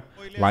here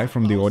live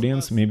from the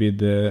audience. Maybe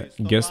the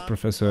guest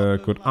professor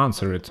could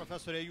answer it.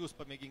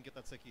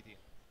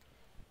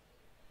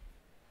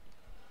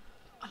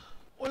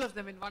 All of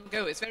them in one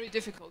go is very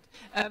difficult.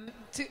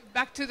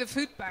 Back to the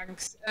food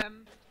banks.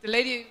 The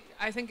lady,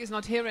 I think, is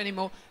not here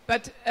anymore,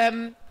 but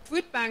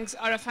food banks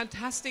are a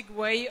fantastic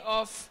way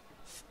of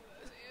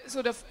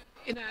sort of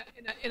in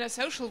a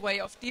social way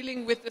of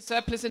dealing with the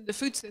surplus in the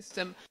food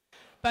system.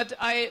 But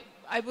I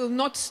will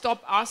not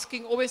stop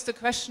asking always the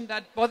question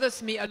that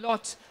bothers me a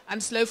lot,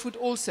 and slow food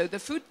also. The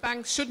food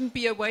banks shouldn't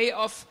be a way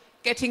of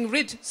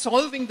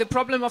solving the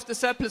problem of the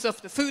surplus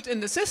of the food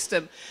in the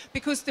system,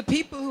 because the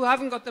people who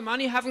haven't got the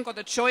money haven't got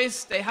a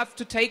choice. They have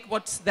to take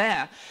what's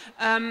there.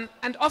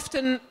 And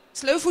often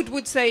slow food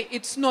would say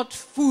it's not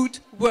food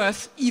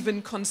worth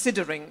even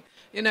considering.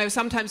 You know,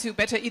 sometimes you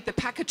better eat the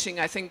packaging,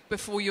 I think,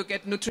 before you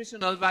get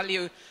nutritional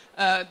value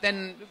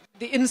than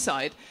the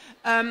inside.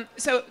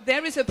 So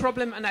there is a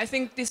problem, and I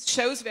think this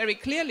shows very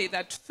clearly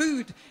that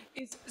food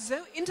is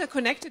so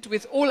interconnected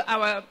with all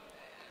our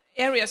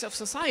areas of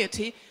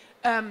society.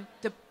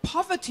 The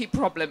poverty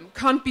problem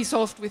can't be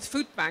solved with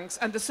food banks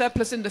and the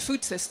surplus in the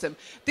food system.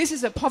 This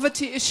is a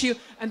poverty issue,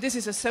 and this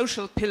is a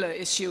social pillar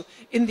issue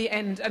in the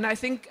end. And I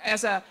think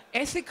as a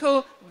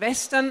ethical,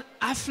 Western,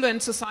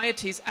 affluent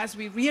societies, as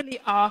we really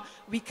are,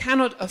 we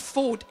cannot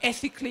afford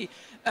ethically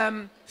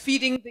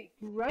feeding the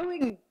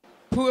growing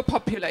poor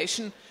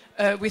population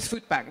with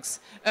food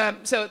banks.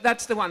 So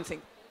that's the one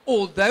thing.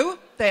 Although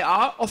they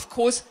are, of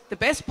course, the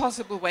best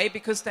possible way,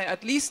 because they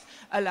at least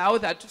allow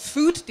that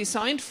food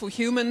designed for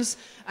humans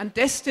and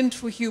destined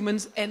for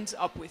humans ends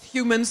up with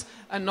humans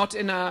and not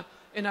in a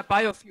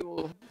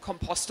biofuel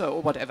composter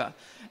or whatever.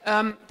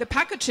 The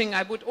packaging,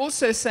 I would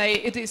also say,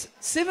 it is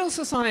civil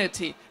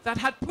society that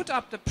had put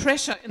up the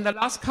pressure in the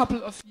last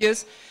couple of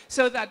years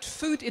so that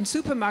food in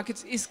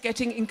supermarkets is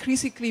getting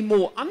increasingly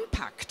more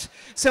unpacked,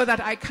 so that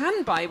I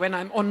can buy, when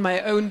I'm on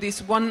my own,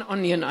 this one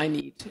onion I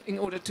need, in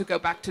order to go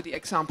back to the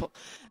example.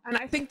 And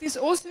I think this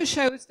also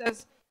shows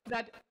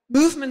that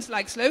movements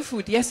like slow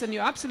food, yes, and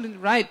you're absolutely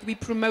right, we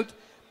promote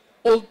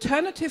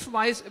alternative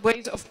ways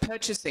of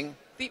purchasing.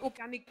 The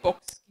organic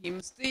box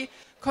schemes, the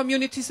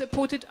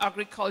community-supported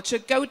agriculture,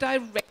 go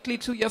directly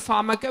to your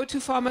farmer, go to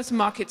farmers'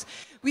 markets.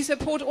 We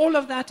support all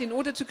of that in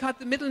order to cut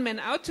the middlemen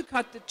out, to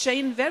cut the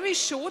chain very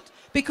short,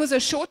 because a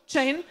short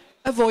chain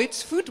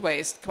avoids food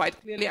waste, quite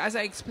clearly, as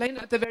I explained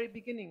at the very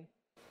beginning.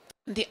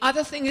 And the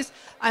other thing is,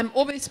 I'm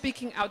always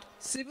speaking out,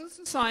 civil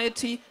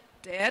society,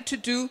 dare to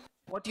do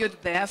what you're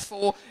there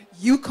for.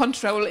 You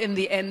control, in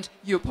the end,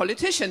 your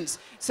politicians.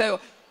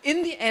 So,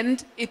 in the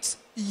end, it's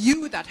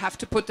you that have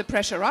to put the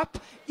pressure up,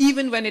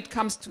 even when it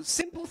comes to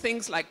simple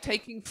things like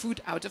taking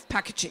food out of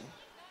packaging.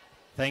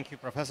 Thank you,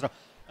 Professor.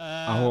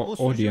 Our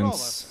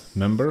audience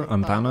member,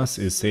 Antanas,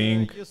 is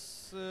saying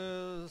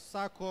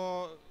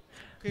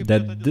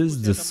that this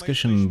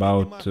discussion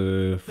about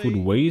food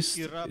waste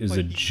is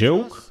a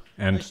joke,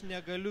 and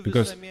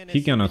because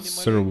he cannot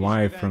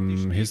survive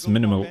from his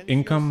minimal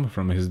income,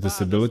 from his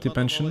disability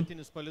pension,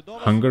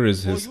 hunger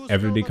is his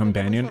everyday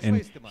companion,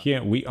 and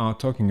here we are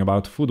talking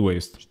about food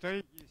waste.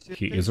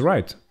 He is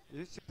right.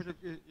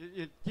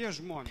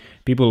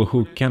 People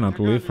who cannot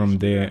live from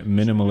their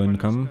minimal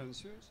income,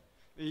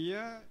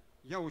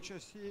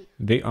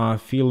 they are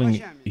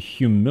feeling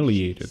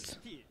humiliated.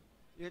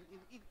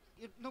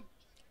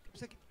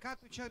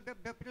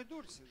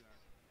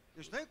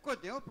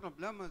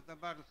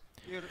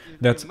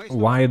 That's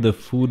why the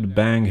food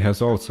bank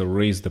has also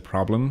raised the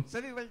problem.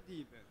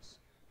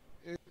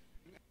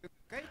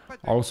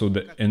 Also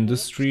the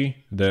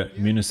industry, the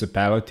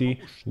municipality,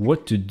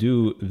 what to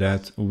do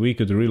that we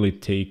could really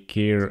take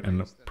care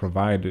and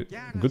provide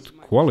good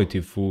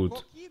quality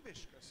food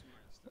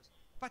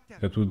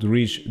that would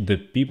reach the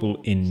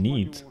people in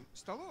need.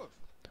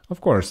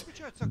 Of course,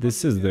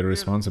 this is the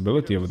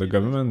responsibility of the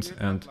government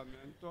and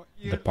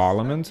the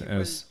parliament,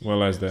 as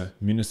well as the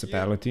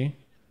municipality,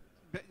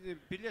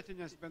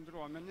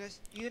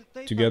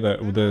 together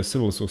with the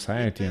civil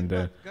society and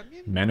the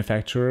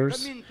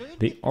manufacturers.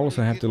 They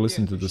also have to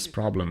listen to this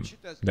problem,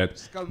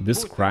 that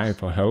this cry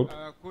for help,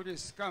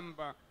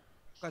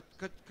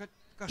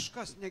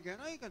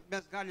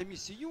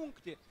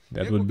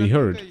 that would be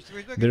heard.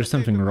 There's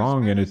something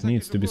wrong and it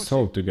needs to be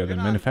solved together.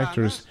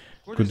 Manufacturers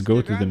could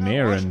go to the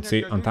mayor and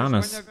say,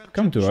 Antanas,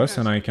 come to us,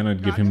 and I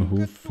cannot give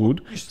him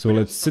food, so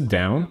let's sit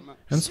down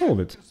and solve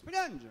it.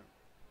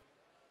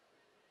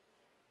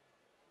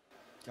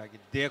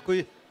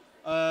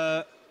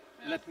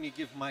 Let me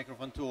give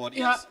microphone to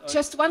audience. Yeah,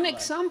 just one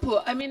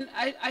example. I mean,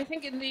 I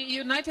think in the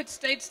United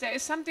States there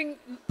is something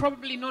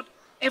probably not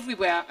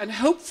everywhere, and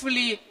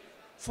hopefully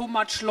for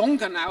much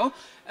longer now,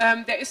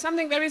 there is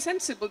something very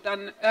sensible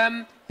done.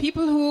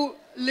 People who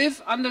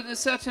live under the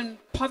certain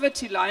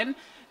poverty line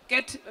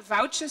get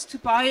vouchers to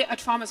buy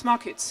at farmers'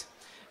 markets.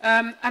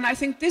 And I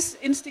think this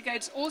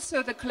instigates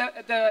also the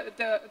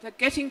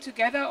getting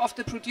together of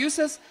the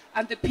producers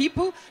and the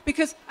people,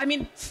 because, I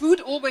mean, food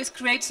always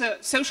creates a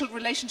social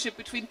relationship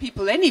between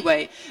people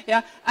anyway,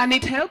 yeah? And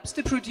it helps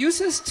the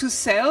producers to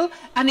sell,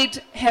 and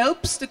it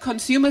helps the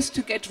consumers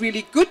to get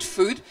really good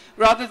food,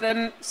 rather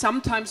than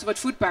sometimes what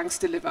food banks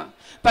deliver.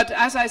 But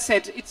as I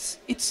said,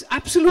 it's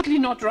absolutely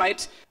not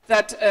right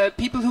that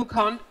people who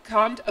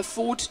can't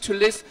afford to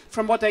live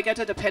from what they get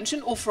at a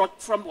pension or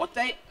from what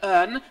they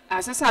earn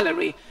as a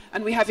salary.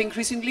 And we have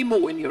increasingly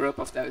more in Europe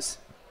of those.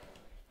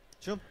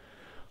 Sure.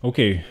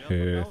 Okay,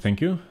 thank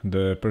you.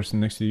 The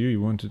person next to you,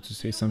 you wanted to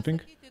say something?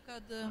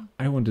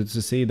 I wanted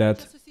to say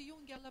that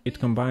it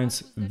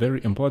combines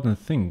very important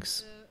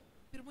things.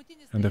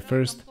 And the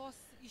first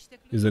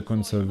is the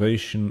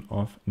conservation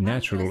of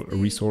natural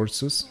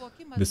resources.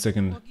 The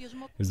second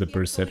is the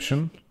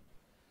perception.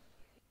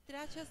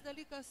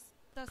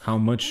 How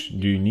much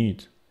do you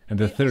need? And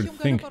the third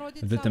thing,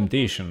 the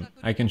temptation.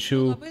 I can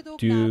show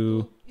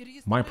to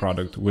my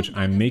product, which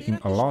I'm making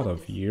a lot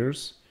of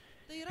years,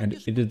 and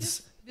it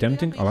is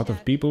tempting a lot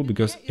of people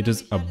because it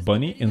is a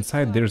bunny.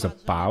 Inside there's a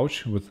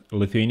pouch with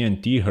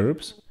Lithuanian tea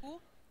herbs.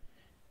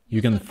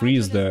 You can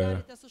freeze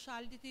the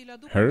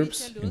herbs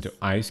into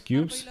ice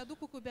cubes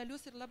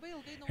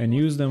and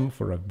use them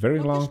for a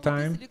very long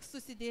time.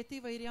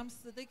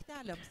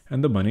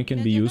 And the bunny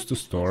can be used to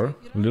store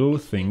little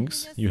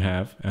things you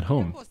have at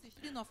home.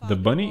 The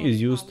bunny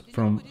is used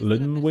from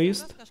linen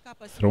waste,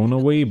 thrown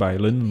away by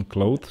linen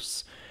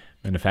clothes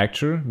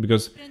manufacturer,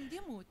 because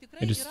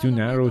it is too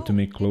narrow to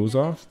make clothes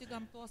of,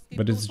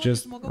 but it's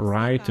just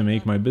right to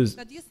make my bunnies.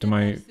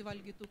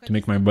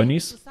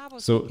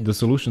 So the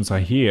solutions are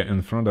here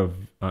in front of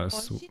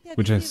us.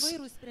 We just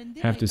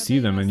have to see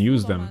them and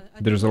use them.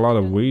 There's a lot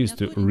of ways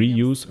to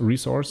reuse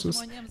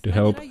resources, to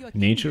help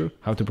nature,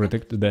 how to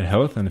protect the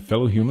health and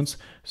fellow humans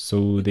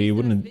so they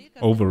wouldn't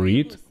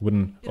overeat,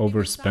 wouldn't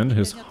overspend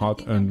his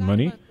hard-earned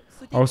money.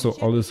 Also,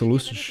 all the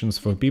solutions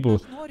for people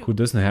who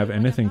doesn't have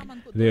anything,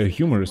 they are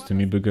humorous to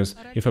me, because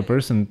if a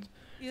person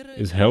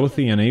is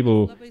healthy and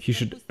able, he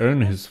should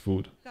earn his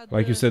food.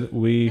 Like you said,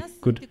 we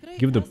could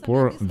give the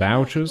poor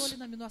vouchers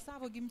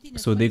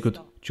so they could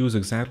choose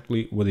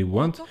exactly what they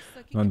want,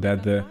 not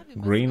that the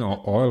grain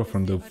or oil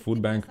from the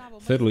food bank.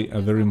 Thirdly, a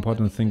very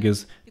important thing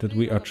is that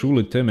we are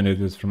truly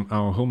terminated from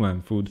our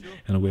homeland food,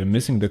 and we are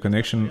missing the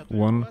connection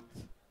one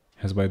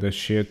has by the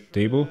shared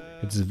table.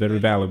 It's very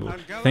valuable.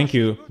 Thank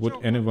you. Would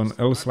anyone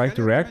else like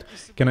to react?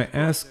 Can I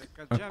ask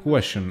a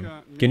question?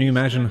 Can you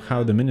imagine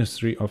how the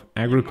Ministry of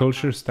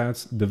Agriculture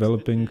starts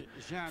developing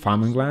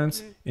farming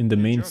lands in the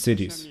main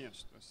cities?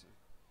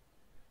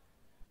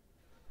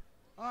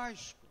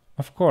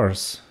 Of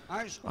course,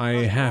 I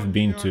have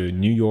been to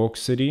New York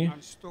City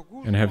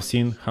and have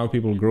seen how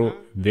people grow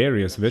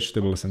various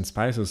vegetables and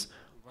spices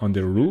on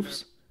their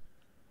roofs.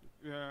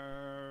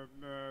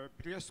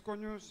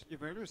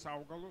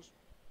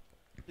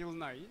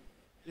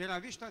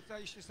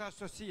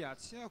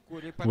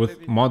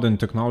 With modern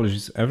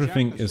technologies,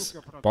 everything is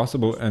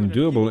possible and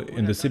doable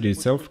in the city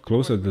itself,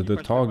 closer to the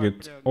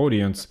target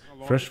audience,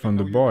 fresh from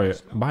the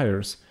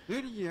buyers.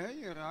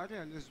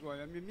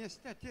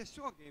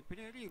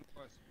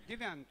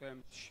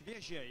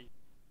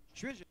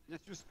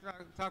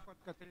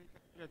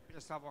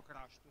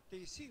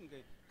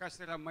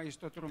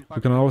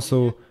 We can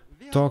also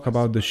talk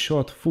about the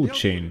short food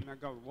chain.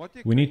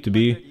 We need to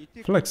be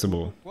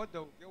flexible.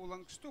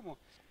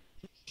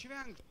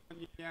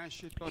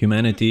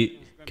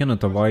 Humanity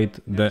cannot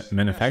avoid the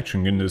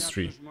manufacturing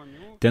industry.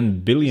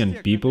 10 billion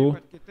people,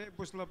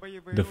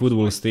 the food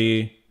will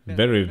stay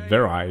very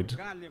varied.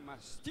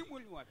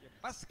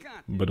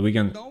 But we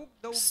can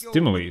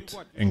stimulate,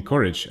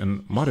 encourage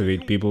and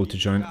motivate people to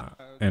join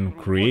and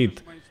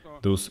create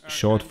those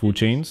short food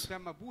chains.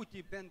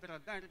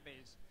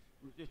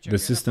 The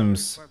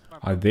systems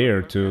are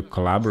there to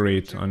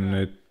collaborate on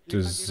it.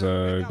 Is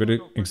a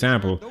good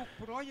example.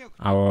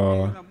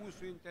 Our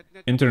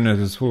internet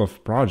is full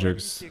of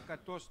projects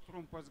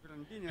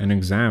and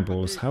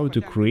examples how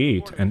to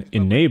create and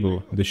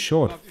enable the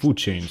short food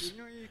chains,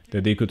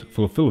 that they could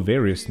fulfill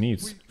various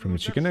needs, from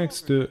chicken eggs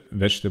to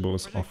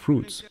vegetables or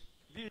fruits.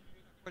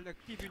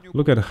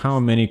 Look at how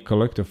many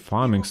collective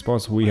farming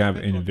spots we have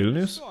in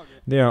Vilnius.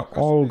 They are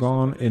all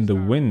gone in the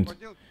wind.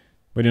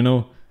 But you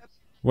know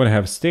what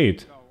have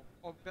stayed?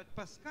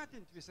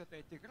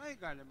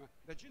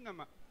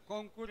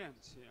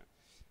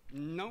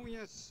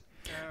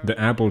 The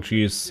apple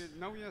trees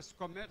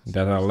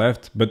that are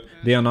left, but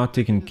they are not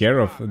taken care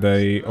of.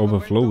 They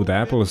overflow with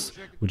apples,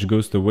 which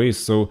goes to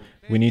waste, so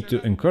we need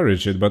to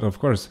encourage it. But of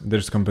course,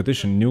 there's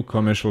competition, new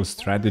commercial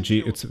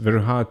strategy, it's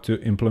very hard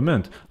to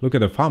implement. Look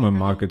at the farmer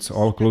markets,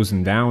 all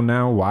closing down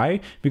now. Why?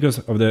 Because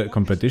of the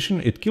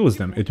competition, it kills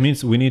them. It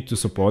means we need to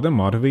support them,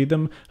 motivate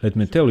them. Let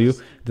me tell you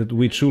that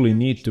we truly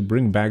need to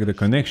bring back the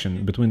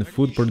connection between the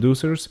food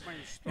producers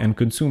and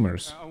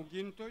consumers.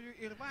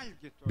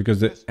 Because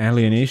the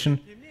alienation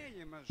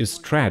is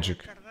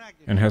tragic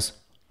and has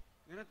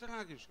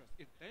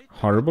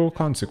horrible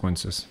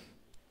consequences.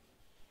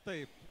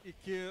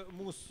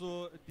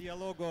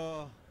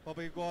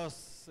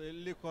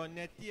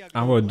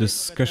 Our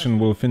discussion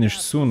will finish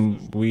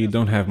soon. We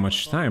don't have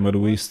much time, but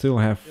we still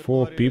have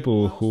 4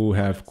 people who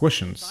have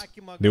questions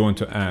they want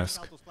to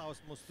ask.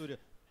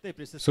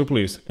 So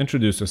please,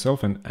 introduce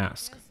yourself and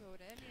ask.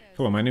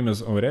 Hello, my name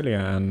is Aurelia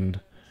and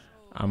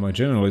I'm a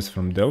journalist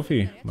from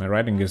Delphi. My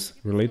writing is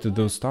related to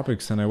those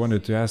topics, and I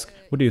wanted to ask,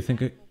 what do you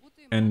think,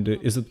 and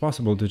is it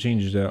possible to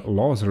change the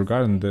laws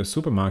regarding the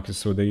supermarkets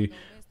so they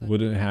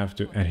wouldn't have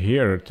to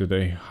adhere to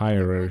the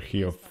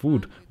hierarchy of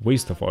food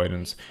waste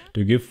avoidance,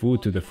 to give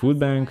food to the food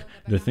bank,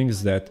 the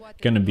things that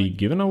can be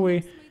given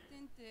away,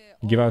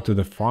 give out to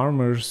the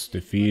farmers,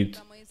 to feed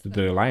to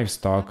the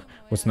livestock,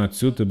 what's not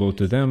suitable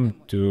to them,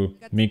 to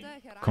make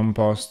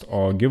compost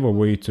or give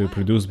away to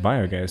produce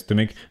biogas, to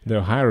make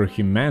the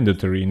hierarchy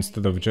mandatory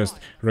instead of just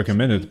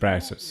recommended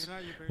practice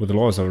with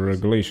laws or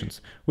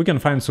regulations. We can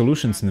find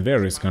solutions in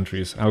various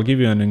countries. I'll give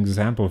you an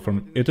example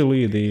from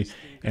Italy. They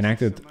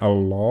enacted a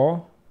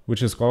law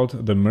which is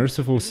called the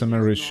Merciful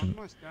Samaritan.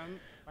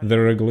 The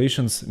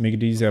regulations make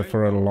it easier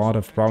for a lot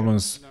of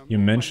problems you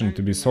mentioned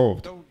to be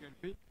solved.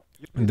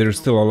 There's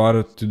still a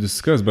lot to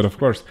discuss, but of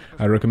course,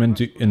 I recommend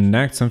to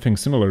enact something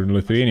similar in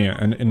Lithuania,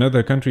 and in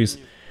other countries,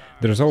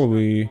 there's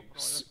always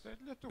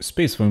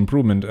space for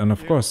improvement, and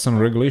of course, some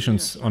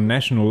regulations on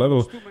national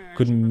level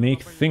could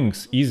make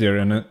things easier,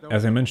 and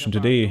as I mentioned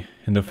today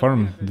in the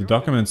forum, the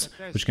documents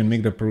which can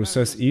make the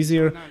process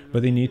easier,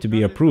 but they need to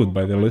be approved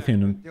by the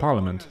Lithuanian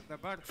parliament.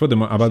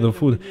 Furthermore, about the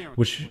food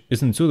which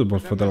isn't suitable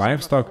for the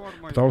livestock,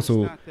 but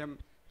also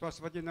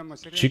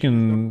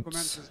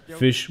chickens,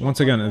 fish. Once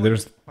again,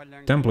 there's a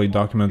template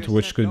document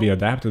which could be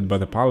adapted by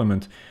the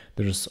parliament.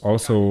 There's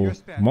also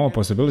more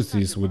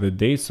possibilities with the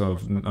dates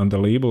on the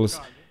labels.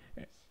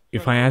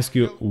 If I ask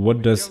you,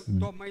 what does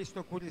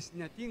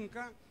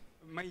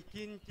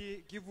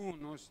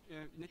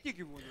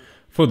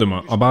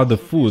furthermore, about the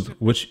food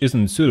which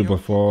isn't suitable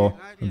for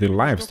the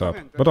livestock,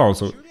 but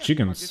also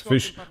chickens,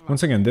 fish,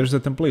 once again, there's a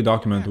template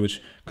document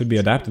which could be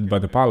adapted by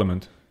the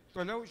parliament.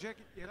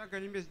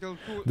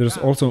 There's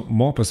also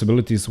more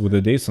possibilities with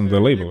the dates on the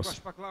labels.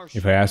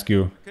 If I ask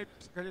you,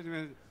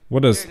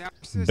 what does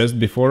best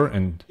before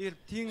and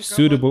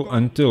suitable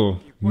until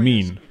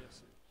mean?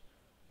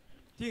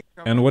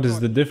 And what is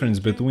the difference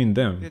between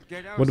them?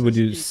 What would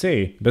you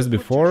say? Best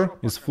before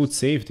is food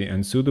safety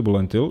and suitable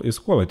until is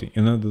quality.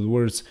 In other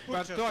words,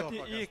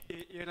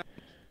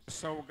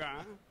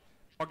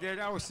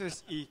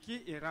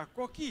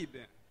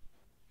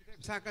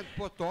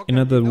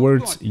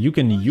 you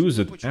can use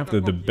it after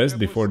the best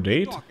before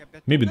date.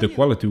 Maybe the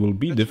quality will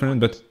be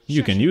different, but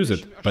you can use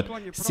it. But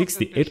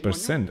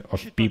 68%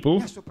 of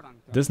people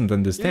doesn't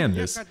understand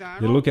this.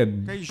 They look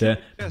at the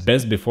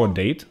best before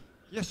date,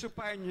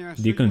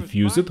 they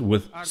confuse it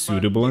with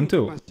suitable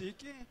until,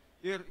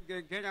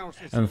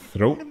 and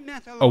throw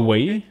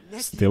away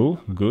still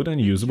good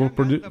and usable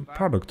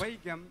product.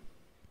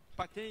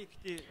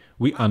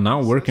 We are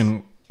now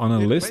working on a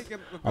list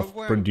of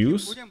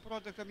produce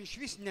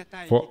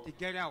for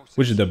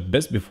which the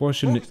best before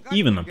shouldn't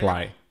even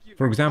apply.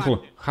 For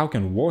example, how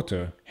can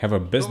water have a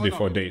best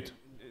before date?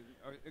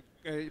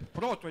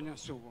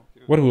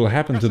 What will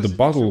happen to the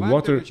bottled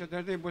water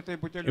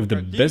if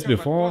the best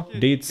before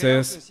date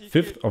says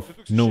 5th of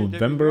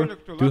November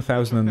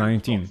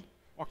 2019?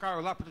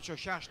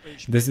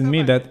 Does it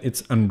mean that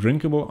it's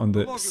undrinkable on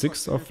the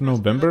 6th of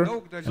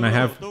November and I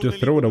have to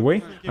throw it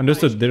away?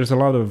 Understood, there's a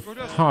lot of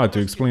hard to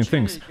explain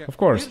things. Of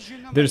course,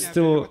 there's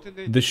still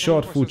the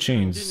short food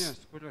chains.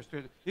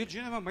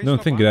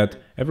 Don't think that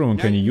everyone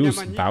can use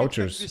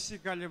vouchers.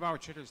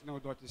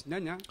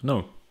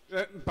 No.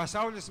 The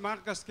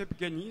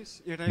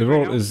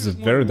world is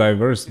very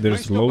diverse.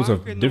 There's loads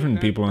of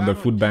different people on the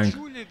food bank.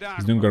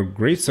 It's doing a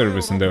great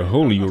service in the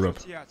whole Europe.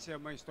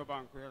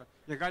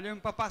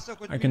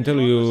 I can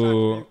tell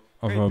you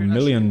of a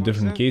million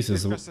different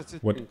cases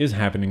what is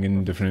happening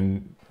in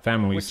different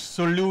families. Which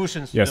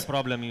solutions to the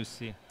problem you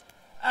see?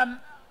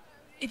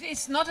 It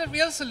is not a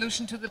real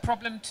solution to the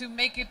problem to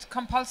make it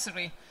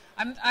compulsory.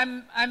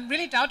 I'm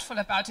really doubtful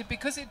about it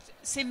because it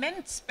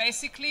cements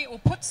basically or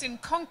puts in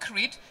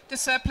concrete the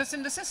surplus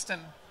in the system.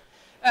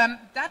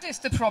 That is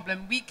the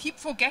problem. We keep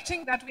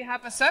forgetting that we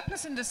have a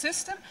surplus in the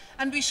system,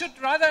 and we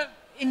should rather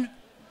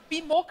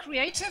be more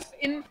creative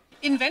in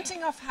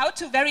inventing of how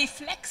to very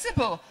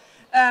flexible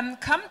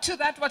come to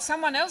that what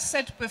someone else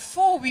said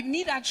before. We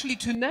need actually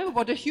to know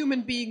what a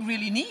human being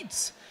really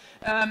needs.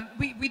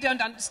 We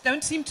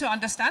don't seem to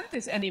understand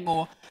this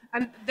anymore.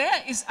 And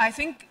there is, I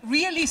think,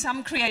 really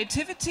some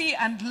creativity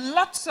and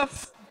lots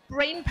of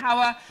brain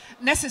power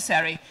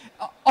necessary.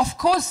 Of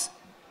course,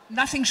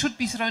 nothing should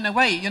be thrown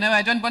away. You know,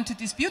 I don't want to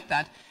dispute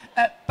that.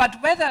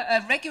 But whether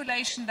a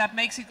regulation that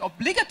makes it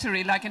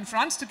obligatory, like in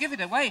France, to give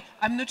it away,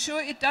 I'm not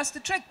sure it does the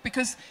trick,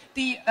 because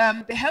the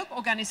help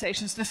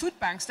organizations, the food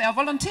banks, they are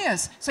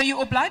volunteers. So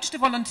you oblige the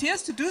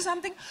volunteers to do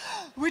something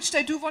which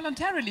they do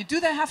voluntarily. Do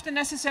they have the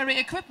necessary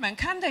equipment?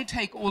 Can they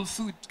take all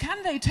food?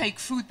 Can they take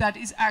food that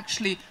is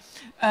actually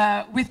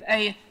with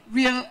a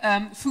real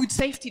food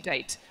safety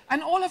date?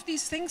 And all of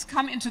these things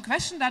come into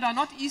question that are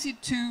not easy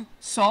to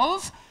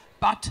solve,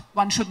 but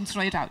one shouldn't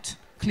throw it out,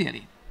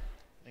 clearly.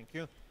 Thank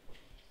you.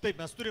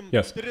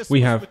 Yes,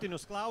 we have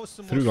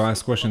 3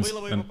 last questions,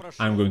 and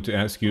I'm going to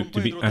ask you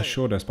to be as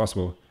short as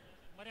possible.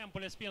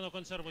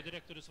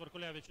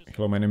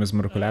 Hello, my name is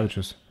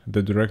Markulevičius,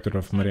 the director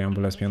of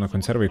Marijampolės Pieno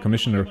Konservai,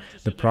 Commissioner.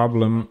 The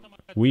problem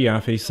we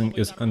are facing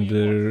is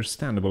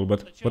understandable,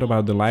 but what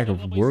about the lack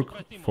of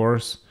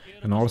workforce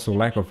and also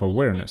lack of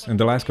awareness? In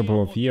the last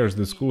couple of years,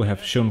 the school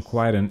have shown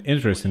quite an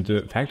interest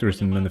into factories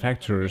and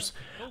manufacturers.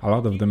 A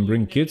lot of them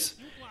bring kids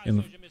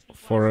in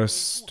for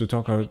us to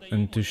talk out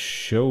and to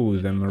show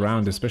them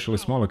around, especially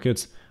smaller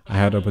kids. I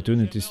had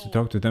opportunities to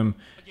talk to them,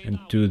 and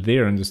to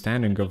their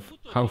understanding of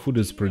how food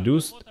is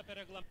produced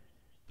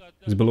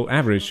is below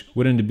average.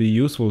 Wouldn't it be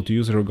useful to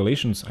use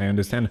regulations? I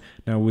understand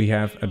now we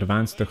have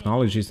advanced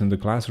technologies in the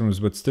classrooms,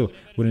 but still,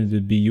 wouldn't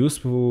it be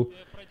useful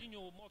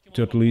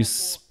to at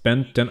least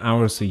spend 10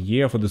 hours a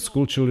year for the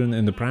school children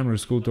in the primary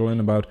school to learn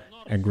about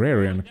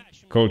agrarian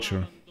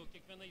culture?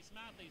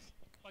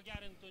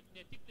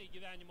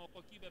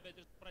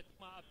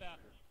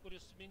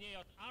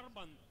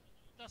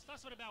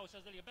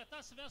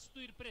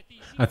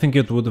 I think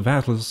it would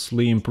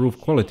vastly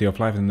improve quality of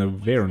life and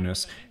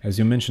awareness. As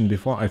you mentioned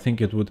before, I think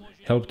it would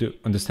help to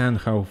understand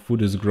how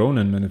food is grown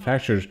and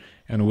manufactured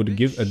and would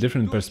give a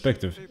different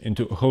perspective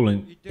into a whole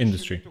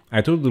industry.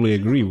 I totally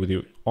agree with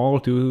you, all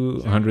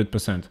to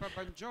 100%.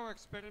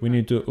 We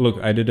need to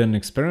look. I did an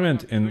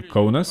experiment in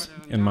Kaunas,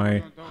 in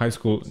my high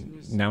school,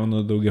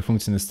 Nemuno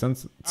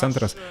daugiafunkcinis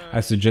centras.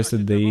 I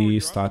suggested they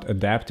start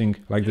adapting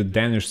like the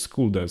Danish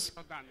school does.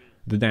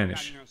 The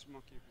Danish.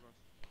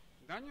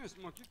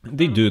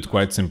 They do it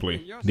quite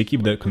simply. They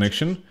keep the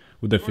connection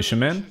with the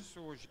fishermen,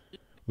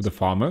 with the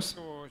farmers,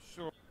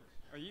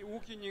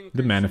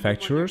 the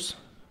manufacturers.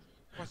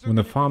 When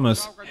the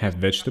farmers have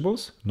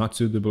vegetables not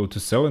suitable to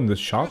sell in the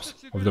shops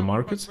of the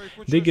markets,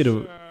 they give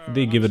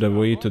it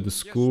away to the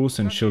schools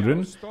and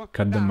children,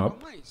 cut them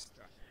up,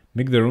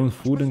 make their own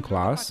food in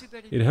class.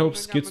 It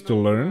helps kids to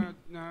learn.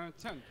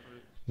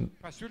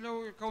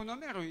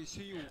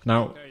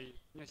 Now,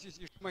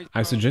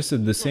 I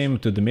suggested the same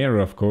to the mayor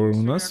of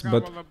Kaunas,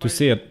 but to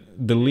say at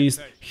the least,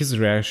 his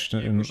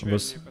reaction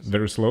was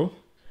very slow.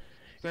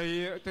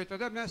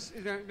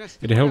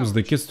 It helps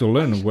the kids to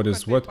learn what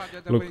is what.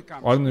 Look,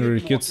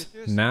 ordinary kids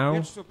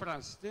now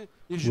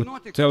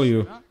would tell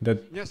you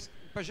that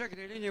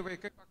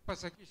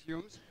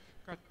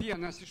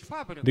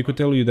they could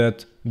tell you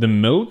that the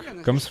milk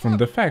comes from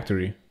the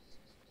factory.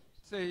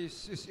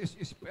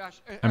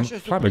 I'm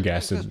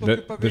flabbergasted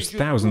that there's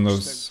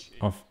thousands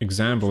of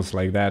examples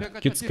like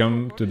that. Kids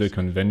come to the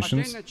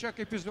conventions,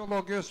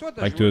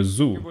 like to a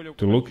zoo,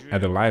 to look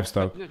at the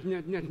livestock.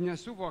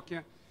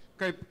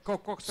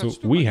 So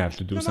we have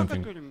to do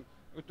something.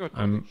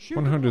 I'm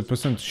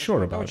 100%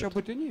 sure about it.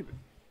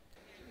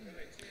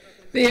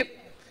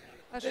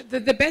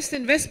 The best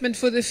investment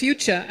for the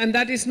future, and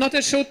that is not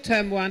a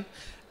short-term one,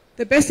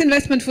 the best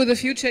investment for the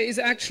future is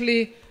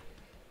actually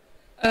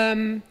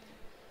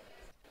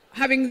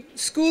having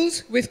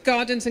schools with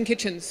gardens and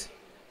kitchens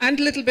and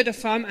a little bit of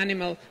farm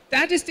animal.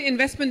 That is the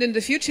investment in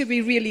the future we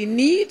really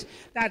need.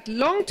 That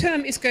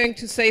long-term is going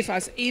to save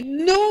us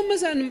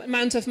enormous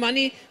amounts of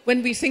money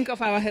when we think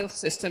of our health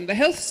system. The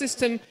health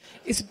system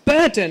is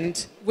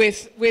burdened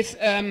with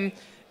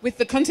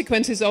the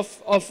consequences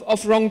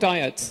of wrong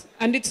diets.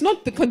 And it's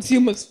not the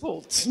consumer's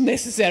fault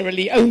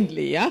necessarily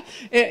only. Yeah?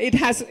 It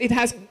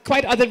has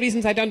quite other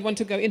reasons. I don't want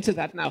to go into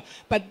that now.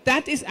 But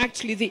that is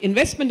actually the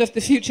investment of the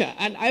future.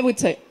 And I would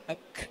say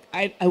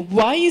a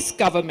wise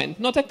government,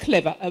 not a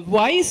clever, a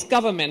wise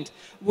government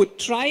would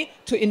try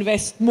to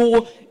invest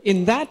more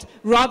in that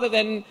rather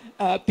than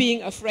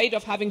being afraid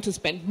of having to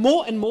spend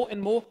more and more and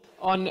more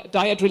on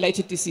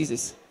diet-related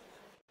diseases.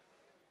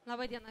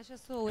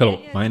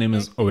 Hello, my name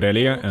is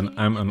Aurelia and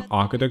I'm an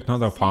architect,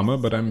 not a farmer,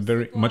 but I'm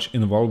very much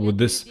involved with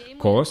this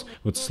cause,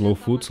 with slow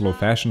food, slow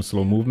fashion,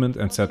 slow movement,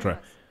 etc.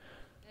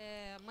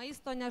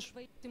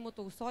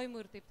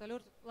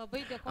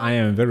 I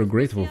am very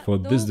grateful for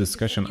this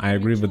discussion. I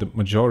agree with the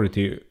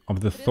majority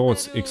of the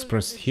thoughts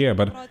expressed here,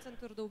 but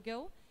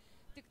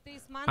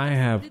I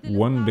have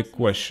one big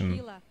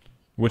question,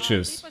 which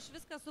is,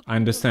 I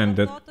understand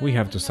that we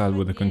have to start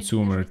with the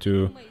consumer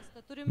to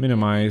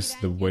minimize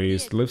the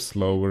waste, live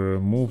slower,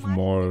 move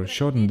more,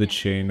 shorten the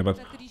chain, but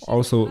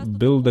also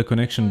build the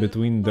connection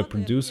between the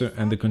producer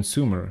and the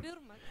consumer.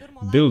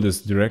 Build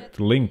this direct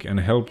link and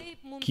help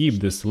keep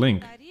this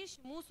link.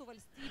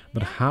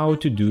 But how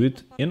to do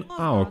it in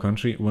our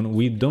country when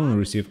we don't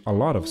receive a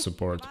lot of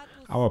support?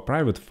 Our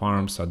private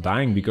farms are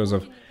dying because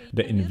of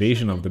the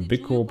invasion of the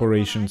big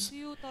corporations.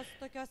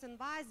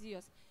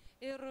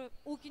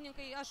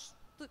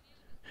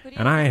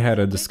 And I had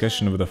a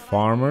discussion with the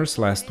farmers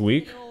last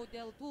week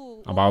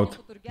about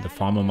the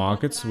farmer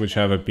markets which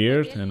have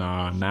appeared and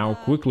are now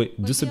quickly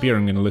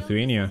disappearing in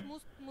Lithuania.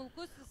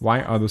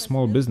 Why are the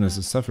small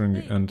businesses suffering?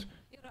 And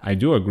I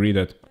do agree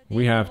that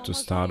we have to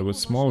start with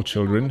small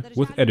children,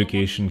 with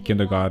education,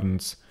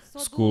 kindergartens,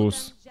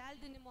 schools,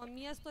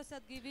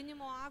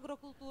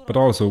 but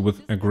also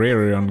with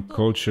agrarian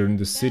culture in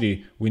the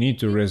city. We need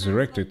to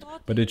resurrect it,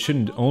 but it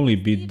shouldn't only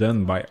be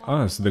done by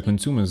us, the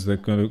consumers. The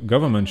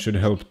government should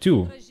help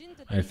too,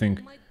 I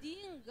think.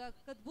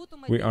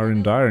 We are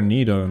in dire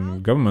need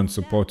of government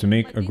support to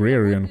make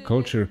agrarian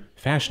culture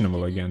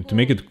fashionable again, to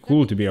make it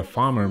cool to be a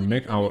farmer,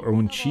 make our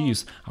own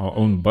cheese, our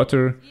own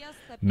butter,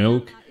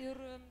 milk.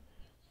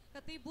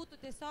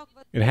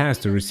 It has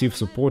to receive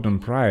support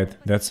and pride.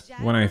 That's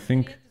when I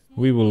think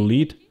we will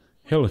lead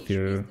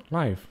healthier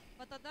life.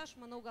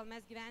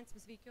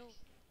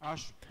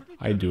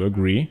 I do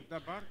agree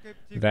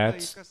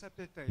that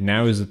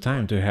now is the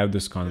time to have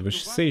this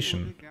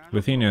conversation.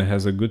 Lithuania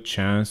has a good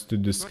chance to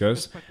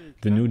discuss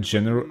the new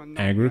general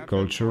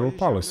agricultural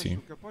policy.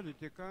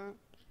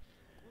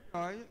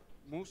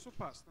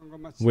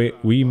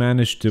 We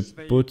managed to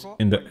put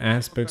in the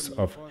aspects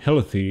of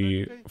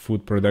healthy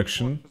food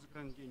production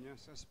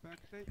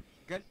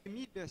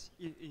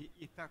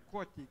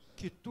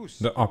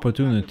the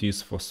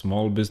opportunities for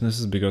small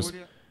businesses, because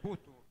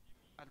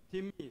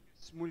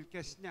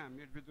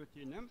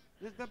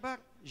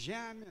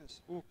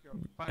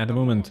at the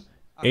moment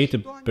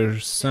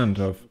 80%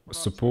 of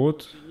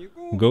support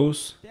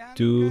goes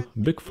to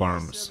big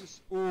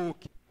farms.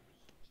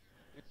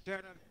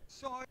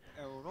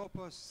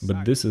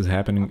 But this is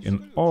happening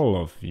in all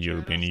of the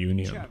European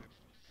Union.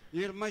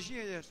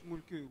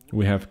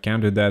 We have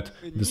counted that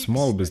the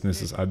small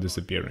businesses are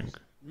disappearing.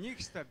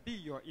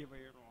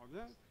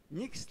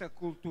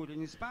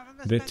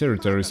 Their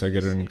territories are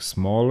getting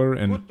smaller,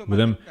 and with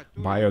them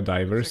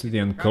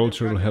biodiversity and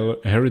cultural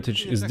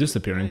heritage is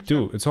disappearing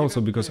too. It's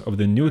also because of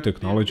the new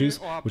technologies,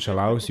 which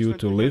allows you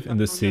to live in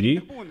the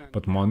city,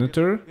 but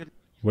monitor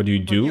what you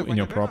do in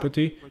your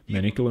property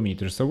many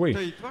kilometers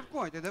away.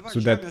 So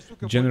that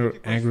general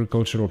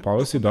agricultural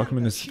policy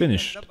document is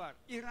finished.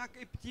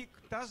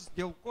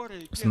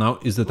 So now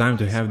is the time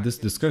to have this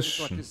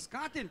discussion.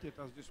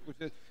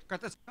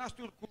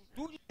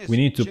 We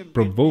need to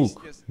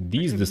provoke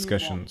these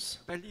discussions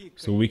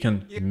so we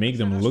can make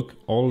them look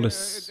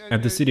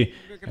at the city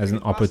as an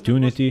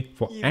opportunity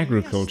for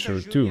agriculture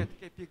too.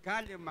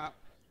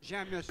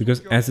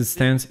 Because as it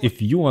stands,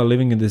 if you are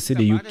living in the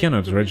city, you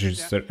cannot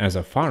register as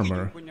a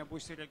farmer.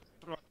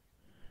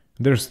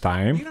 There's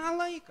time,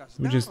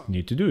 we just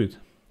need to do it.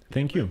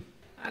 Thank you.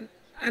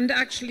 And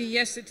actually,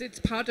 yes, it's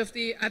part of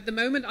the, at the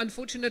moment,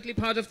 unfortunately,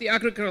 part of the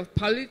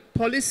agricultural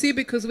policy,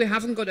 because we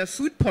haven't got a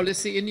food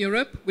policy in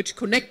Europe, which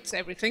connects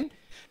everything.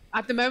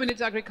 At the moment,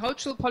 it's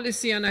agricultural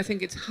policy, and I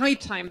think it's high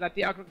time that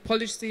the agricultural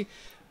policy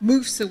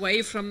moves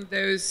away from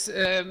those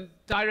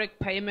direct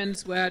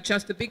payments where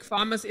just the big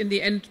farmers in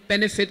the end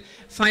benefit,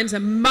 finds a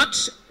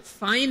much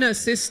finer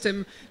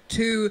system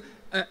to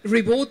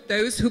reward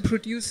those who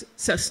produce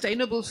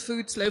sustainable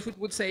food. Slow food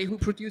would say who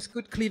produce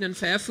good, clean and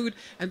fair food.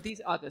 And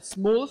these are the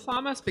small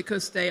farmers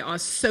because they are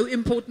so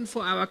important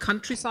for our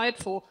countryside,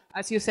 for,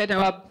 as you said,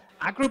 our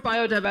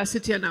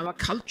agrobiodiversity and our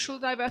cultural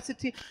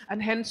diversity,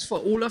 and hence for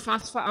all of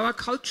us, for our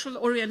cultural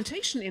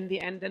orientation in the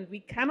end. And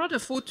we cannot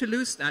afford to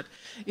lose that.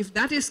 If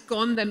that is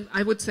gone, then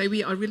I would say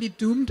we are really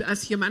doomed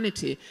as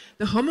humanity.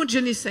 The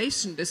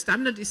homogenization, the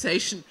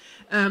standardization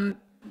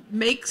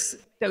makes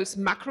those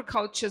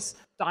macrocultures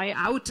die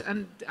out,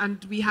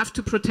 and we have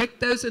to protect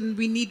those, and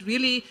we need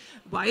really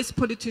wise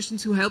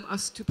politicians who help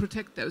us to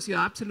protect those. You're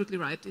absolutely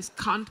right. This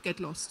can't get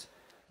lost.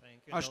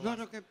 I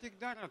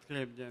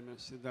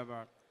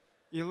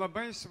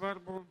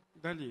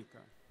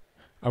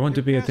want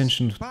to pay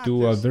attention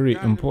to a very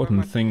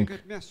important thing,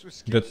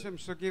 that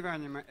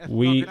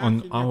we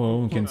on our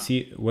own can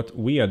see what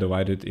we are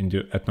divided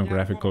into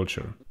ethnographic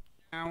culture.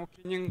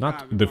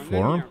 Not the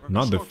form,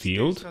 not the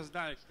field,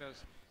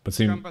 but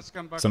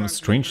some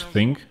strange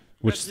thing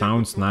which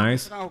sounds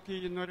nice,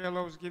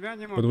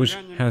 but which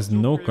has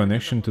no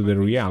connection to the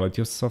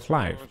realities of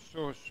life.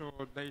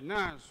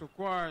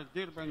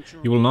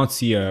 You will not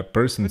see a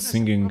person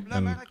singing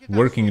and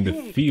working in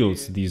the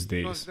fields these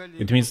days.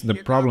 It means the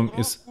problem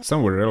is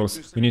somewhere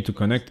else. We need to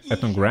connect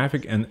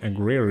ethnographic and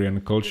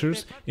agrarian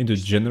cultures into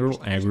general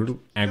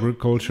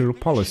agricultural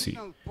policy.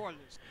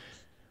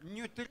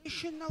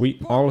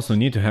 We also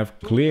need to have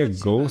clear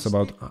goals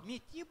about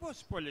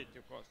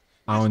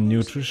our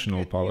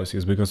nutritional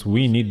policies, because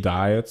we need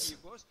diets,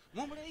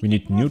 we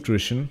need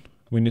nutrition,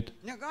 we need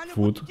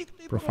food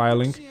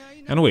profiling,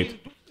 and wait.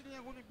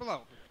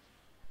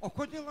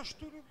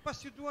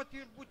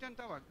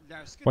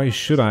 Why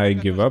should I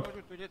give up?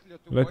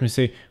 Let me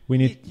say, we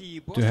need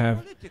to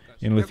have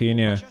in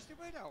Lithuania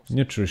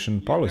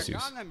nutrition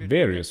policies,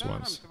 various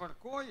ones,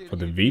 for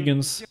the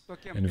vegans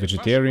and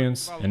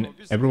vegetarians and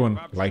everyone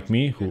like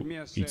me who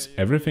eats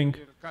everything.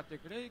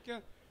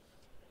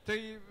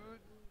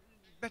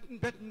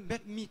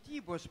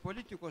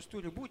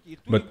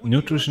 But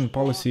nutrition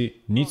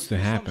policy needs to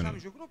happen,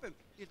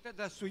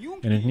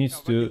 and it needs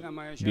to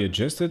be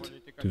adjusted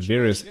to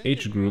various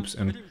age groups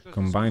and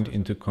combined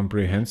into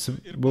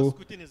comprehensible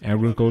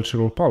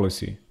agricultural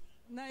policy.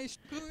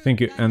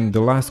 Thank you. And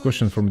the last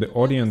question from the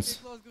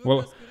audience.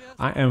 Well,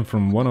 I am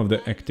from one of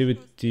the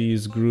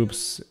activities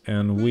groups,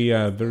 and we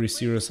are very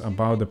serious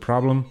about the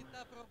problem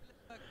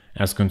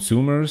as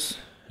consumers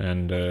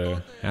and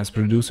as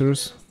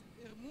producers.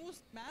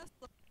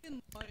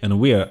 And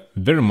we are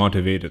very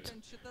motivated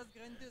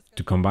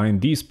to combine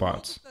these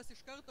parts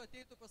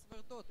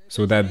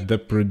so that the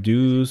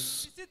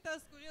produce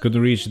could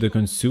reach the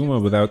consumer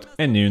without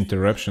any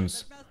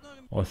interruptions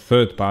or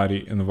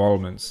third-party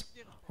involvements.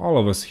 All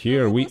of us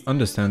here, we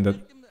understand that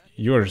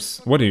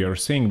what you are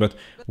saying, but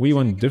we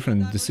want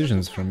different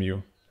decisions from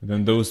you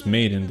than those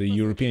made in the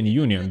European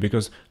Union,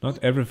 because not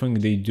everything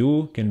they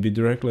do can be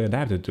directly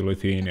adapted to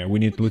Lithuania. We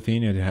need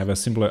Lithuania to have a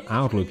simpler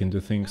outlook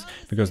into things,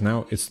 because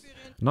now it's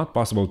not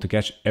possible to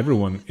catch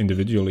everyone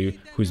individually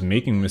who is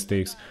making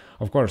mistakes.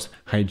 Of course,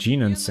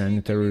 hygiene and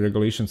sanitary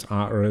regulations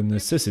are a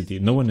necessity.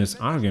 No one is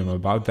arguing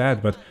about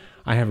that, but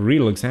I have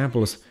real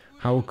examples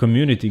how a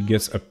community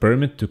gets a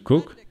permit to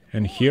cook,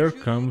 and here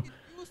come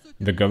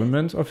the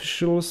government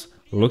officials,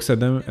 looks at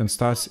them and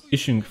starts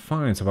issuing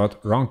fines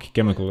about wrong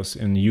chemicals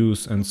in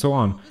use and so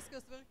on.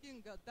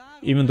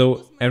 Even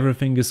though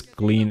everything is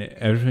clean,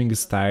 everything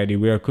is tidy,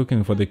 we are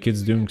cooking for the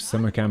kids during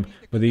summer camp,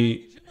 but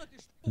they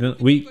then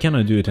we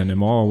cannot do it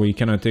anymore. We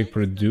cannot take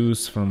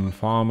produce from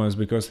farmers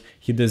because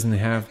he doesn't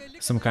have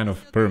some kind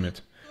of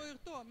permit.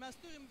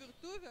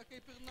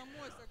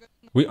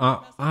 We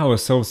are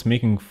ourselves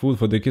making food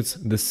for the kids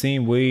the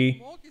same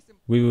way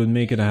we would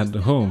make it at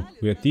home.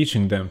 We are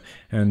teaching them,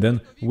 and then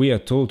we are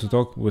told to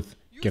talk with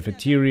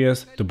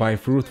cafeterias, to buy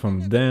fruit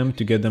from them,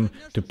 to get them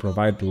to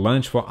provide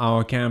lunch for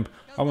our camp.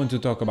 I want to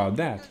talk about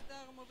that.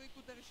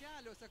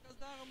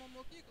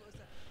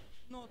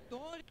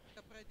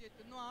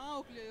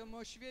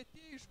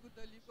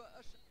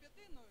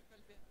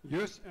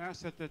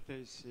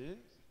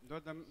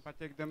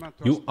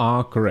 You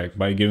are correct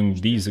by giving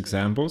these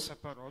examples.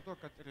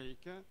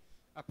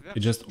 It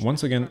just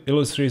once again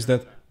illustrates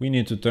that we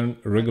need to turn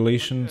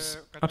regulations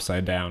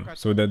upside down,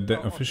 so that the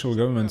official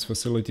government's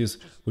facilities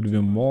would be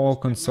more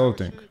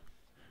consulting,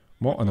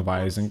 more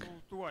advising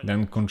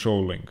than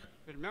controlling.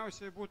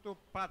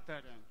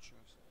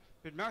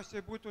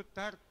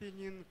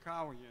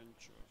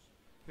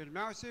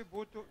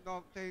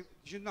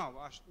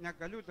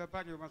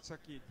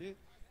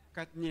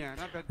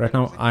 Right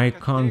now, I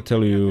can't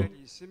tell you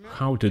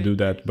how to do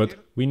that, but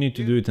we need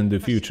to do it in the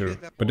future.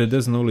 But it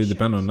doesn't only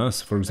depend on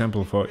us, for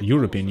example, for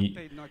European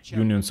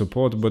Union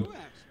support, but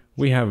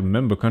we have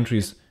member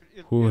countries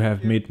who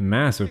have made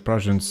massive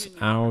projects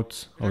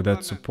out of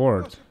that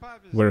support,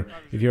 where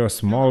if you're a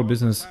small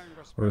business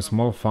or a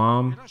small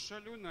farm,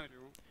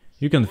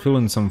 you can fill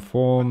in some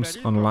forms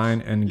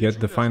online and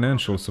get the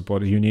financial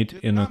support you need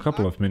in a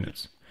couple of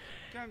minutes.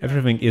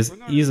 Everything is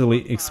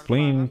easily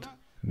explained.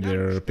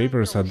 Their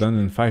papers are done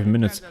in 5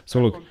 minutes.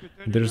 So look,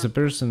 there's a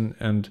person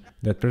and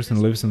that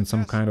person lives in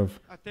some kind of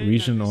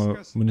region or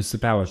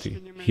municipality.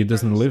 He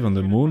doesn't live on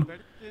the moon.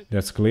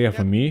 That's clear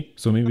for me.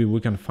 So maybe we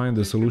can find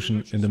the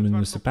solution in the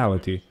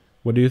municipality.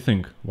 What do you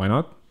think? Why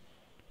not?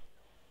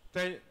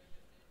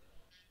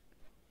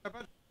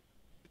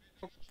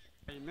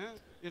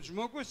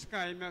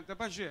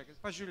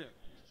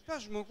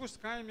 Tas žmogus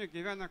kaime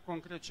gyvena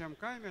konkrečiam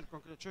kaime ir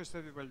konkrečioj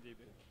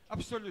savivaldybėje.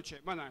 Absoliučiai,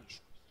 man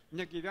aišku,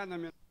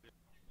 negyvename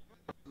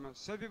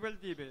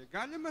savivaldybėje.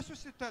 Galima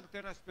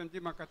susitarti ir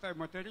sprendimą, kad tai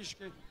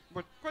moteriškai,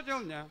 bet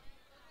kodėl ne?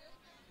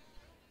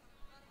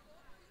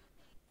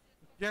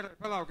 Gerai,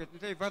 palaukit,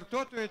 tai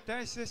vartotojų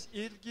teisės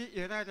irgi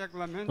yra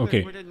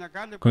reglamentai, kurie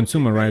negali...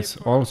 Consumer rights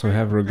also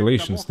have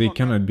regulations. They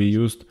cannot be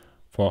used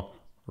for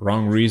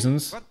wrong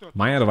reasons.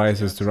 My advice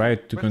is to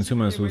write to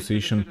Consumer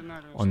Association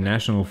on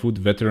National Food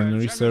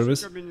Veterinary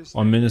Service,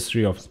 on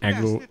Ministry of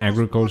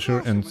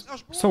Agriculture, and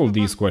solve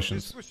these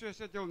questions.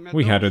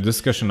 We had a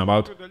discussion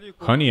about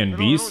honey and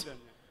bees,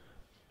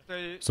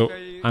 so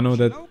I know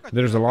that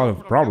there's a lot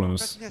of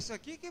problems.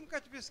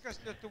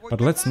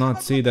 But let's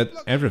not say that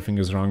everything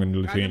is wrong in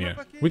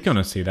Lithuania. We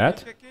cannot say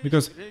that,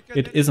 because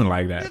it isn't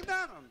like that.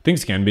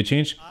 Things can be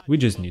changed, we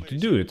just need to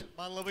do it.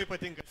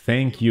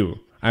 Thank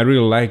you. I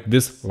really like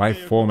this live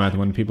format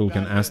when people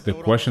can ask the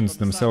questions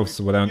themselves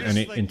without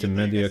any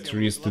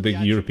intermediaries to the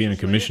European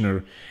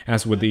Commissioner,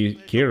 ask what they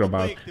care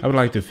about. I would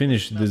like to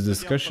finish this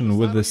discussion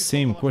with the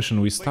same question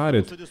we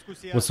started.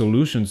 What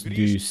solutions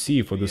do you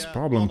see for this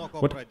problem?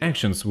 What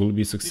actions will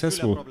be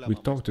successful? We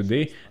talked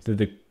today that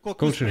the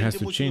culture has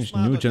to change,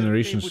 new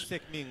generations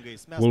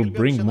will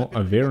bring more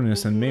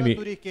awareness and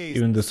maybe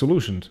even the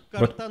solutions.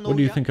 But what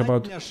do you think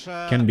about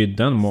can be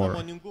done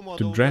more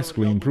to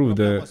drastically improve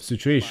the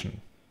situation?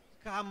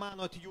 Ką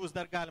manot jūs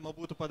dar galima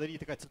būtų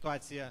padaryti, kad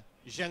situacija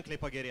ženkliai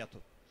pagerėtų?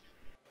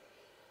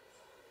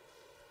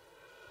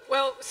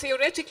 Well,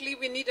 theoretically,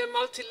 we need a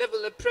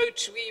multi-level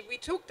approach. We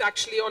talked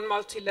actually on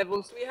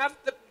multi-levels. We have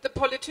the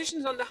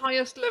politicians on the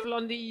highest level,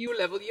 on the EU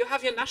level. You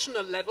have your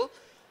national level,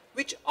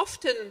 which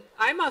often,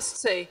 I must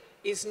say,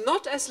 is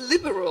not as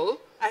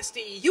liberal as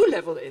the EU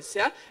level is.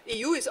 Yeah?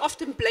 EU is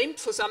often blamed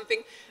for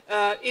something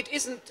it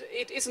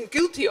isn't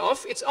guilty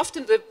of. It's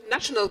often the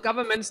national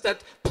governments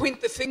that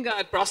point the finger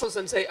at Brussels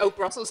and say, oh,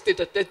 Brussels did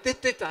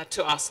that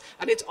to us.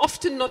 And it's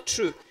often not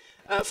true.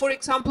 For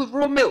example,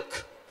 raw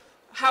milk.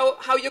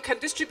 How you can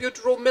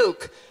distribute raw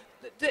milk.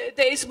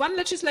 There is one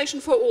legislation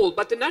for all,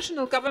 but the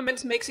national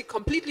government makes it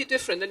completely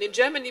different. And in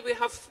Germany, we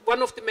have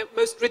one of the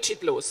most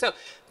rigid laws. So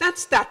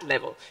that's that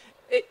level.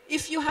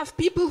 If you have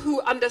people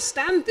who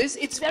understand this,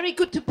 it's very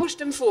good to push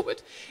them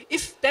forward.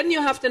 Then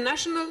you have the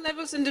national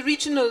levels and the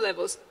regional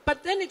levels.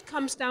 But then it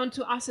comes down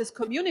to us as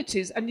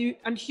communities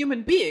and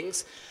human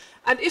beings.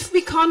 And if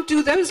we can't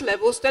do those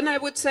levels, then I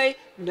would say,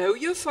 know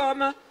your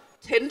farmer,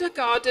 tend a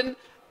garden,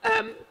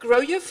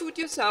 grow your food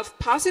yourself,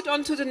 pass it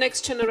on to the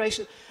next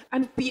generation,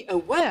 and be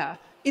aware,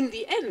 in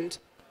the end,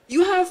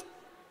 you have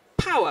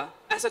power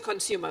as a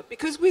consumer.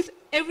 Because with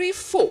every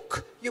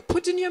fork you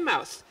put in your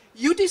mouth,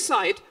 you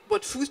decide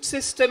what food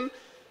system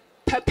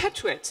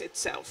perpetuates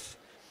itself.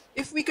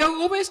 If we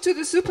go always to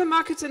the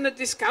supermarkets and the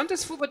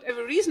discounters for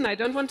whatever reason, I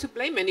don't want to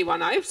blame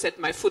anyone, I've set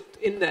my foot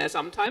in there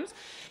sometimes,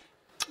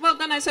 well,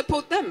 then I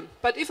support them.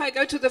 But if I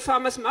go to the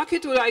farmer's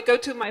market or I go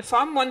to my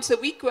farm once a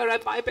week where I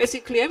buy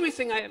basically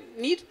everything I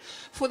need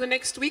for the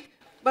next week,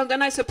 well,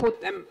 then I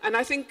support them. And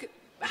I think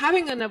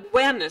having an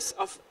awareness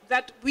of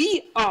that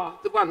we are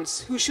the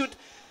ones who should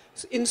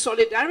in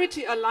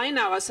solidarity align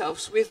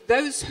ourselves with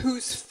those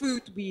whose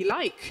food we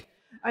like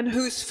and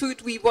whose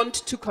food we want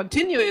to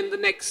continue in the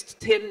next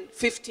 10,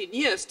 15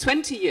 years,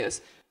 20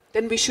 years,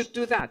 then we should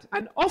do that.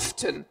 And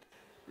often,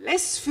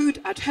 less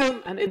food at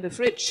home and in the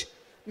fridge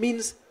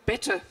means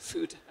better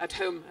food at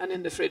home and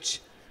in the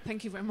fridge.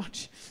 Thank you very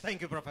much.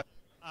 Thank you, Professor.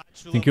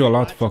 Thank you a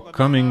lot for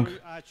coming.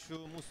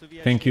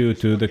 Thank you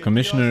to the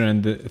Commissioner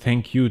and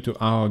thank you to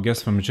our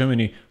guests from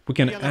Germany. We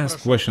can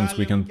ask questions,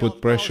 we can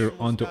put pressure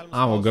onto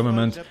our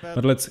government,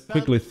 but let's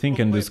quickly think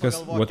and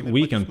discuss what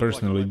we can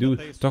personally do,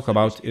 talk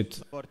about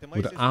it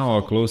with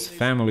our close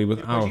family,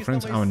 with our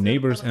friends, our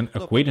neighbors and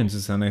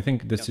acquaintances, and I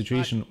think the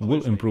situation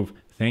will improve.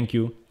 Thank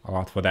you a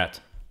lot for that.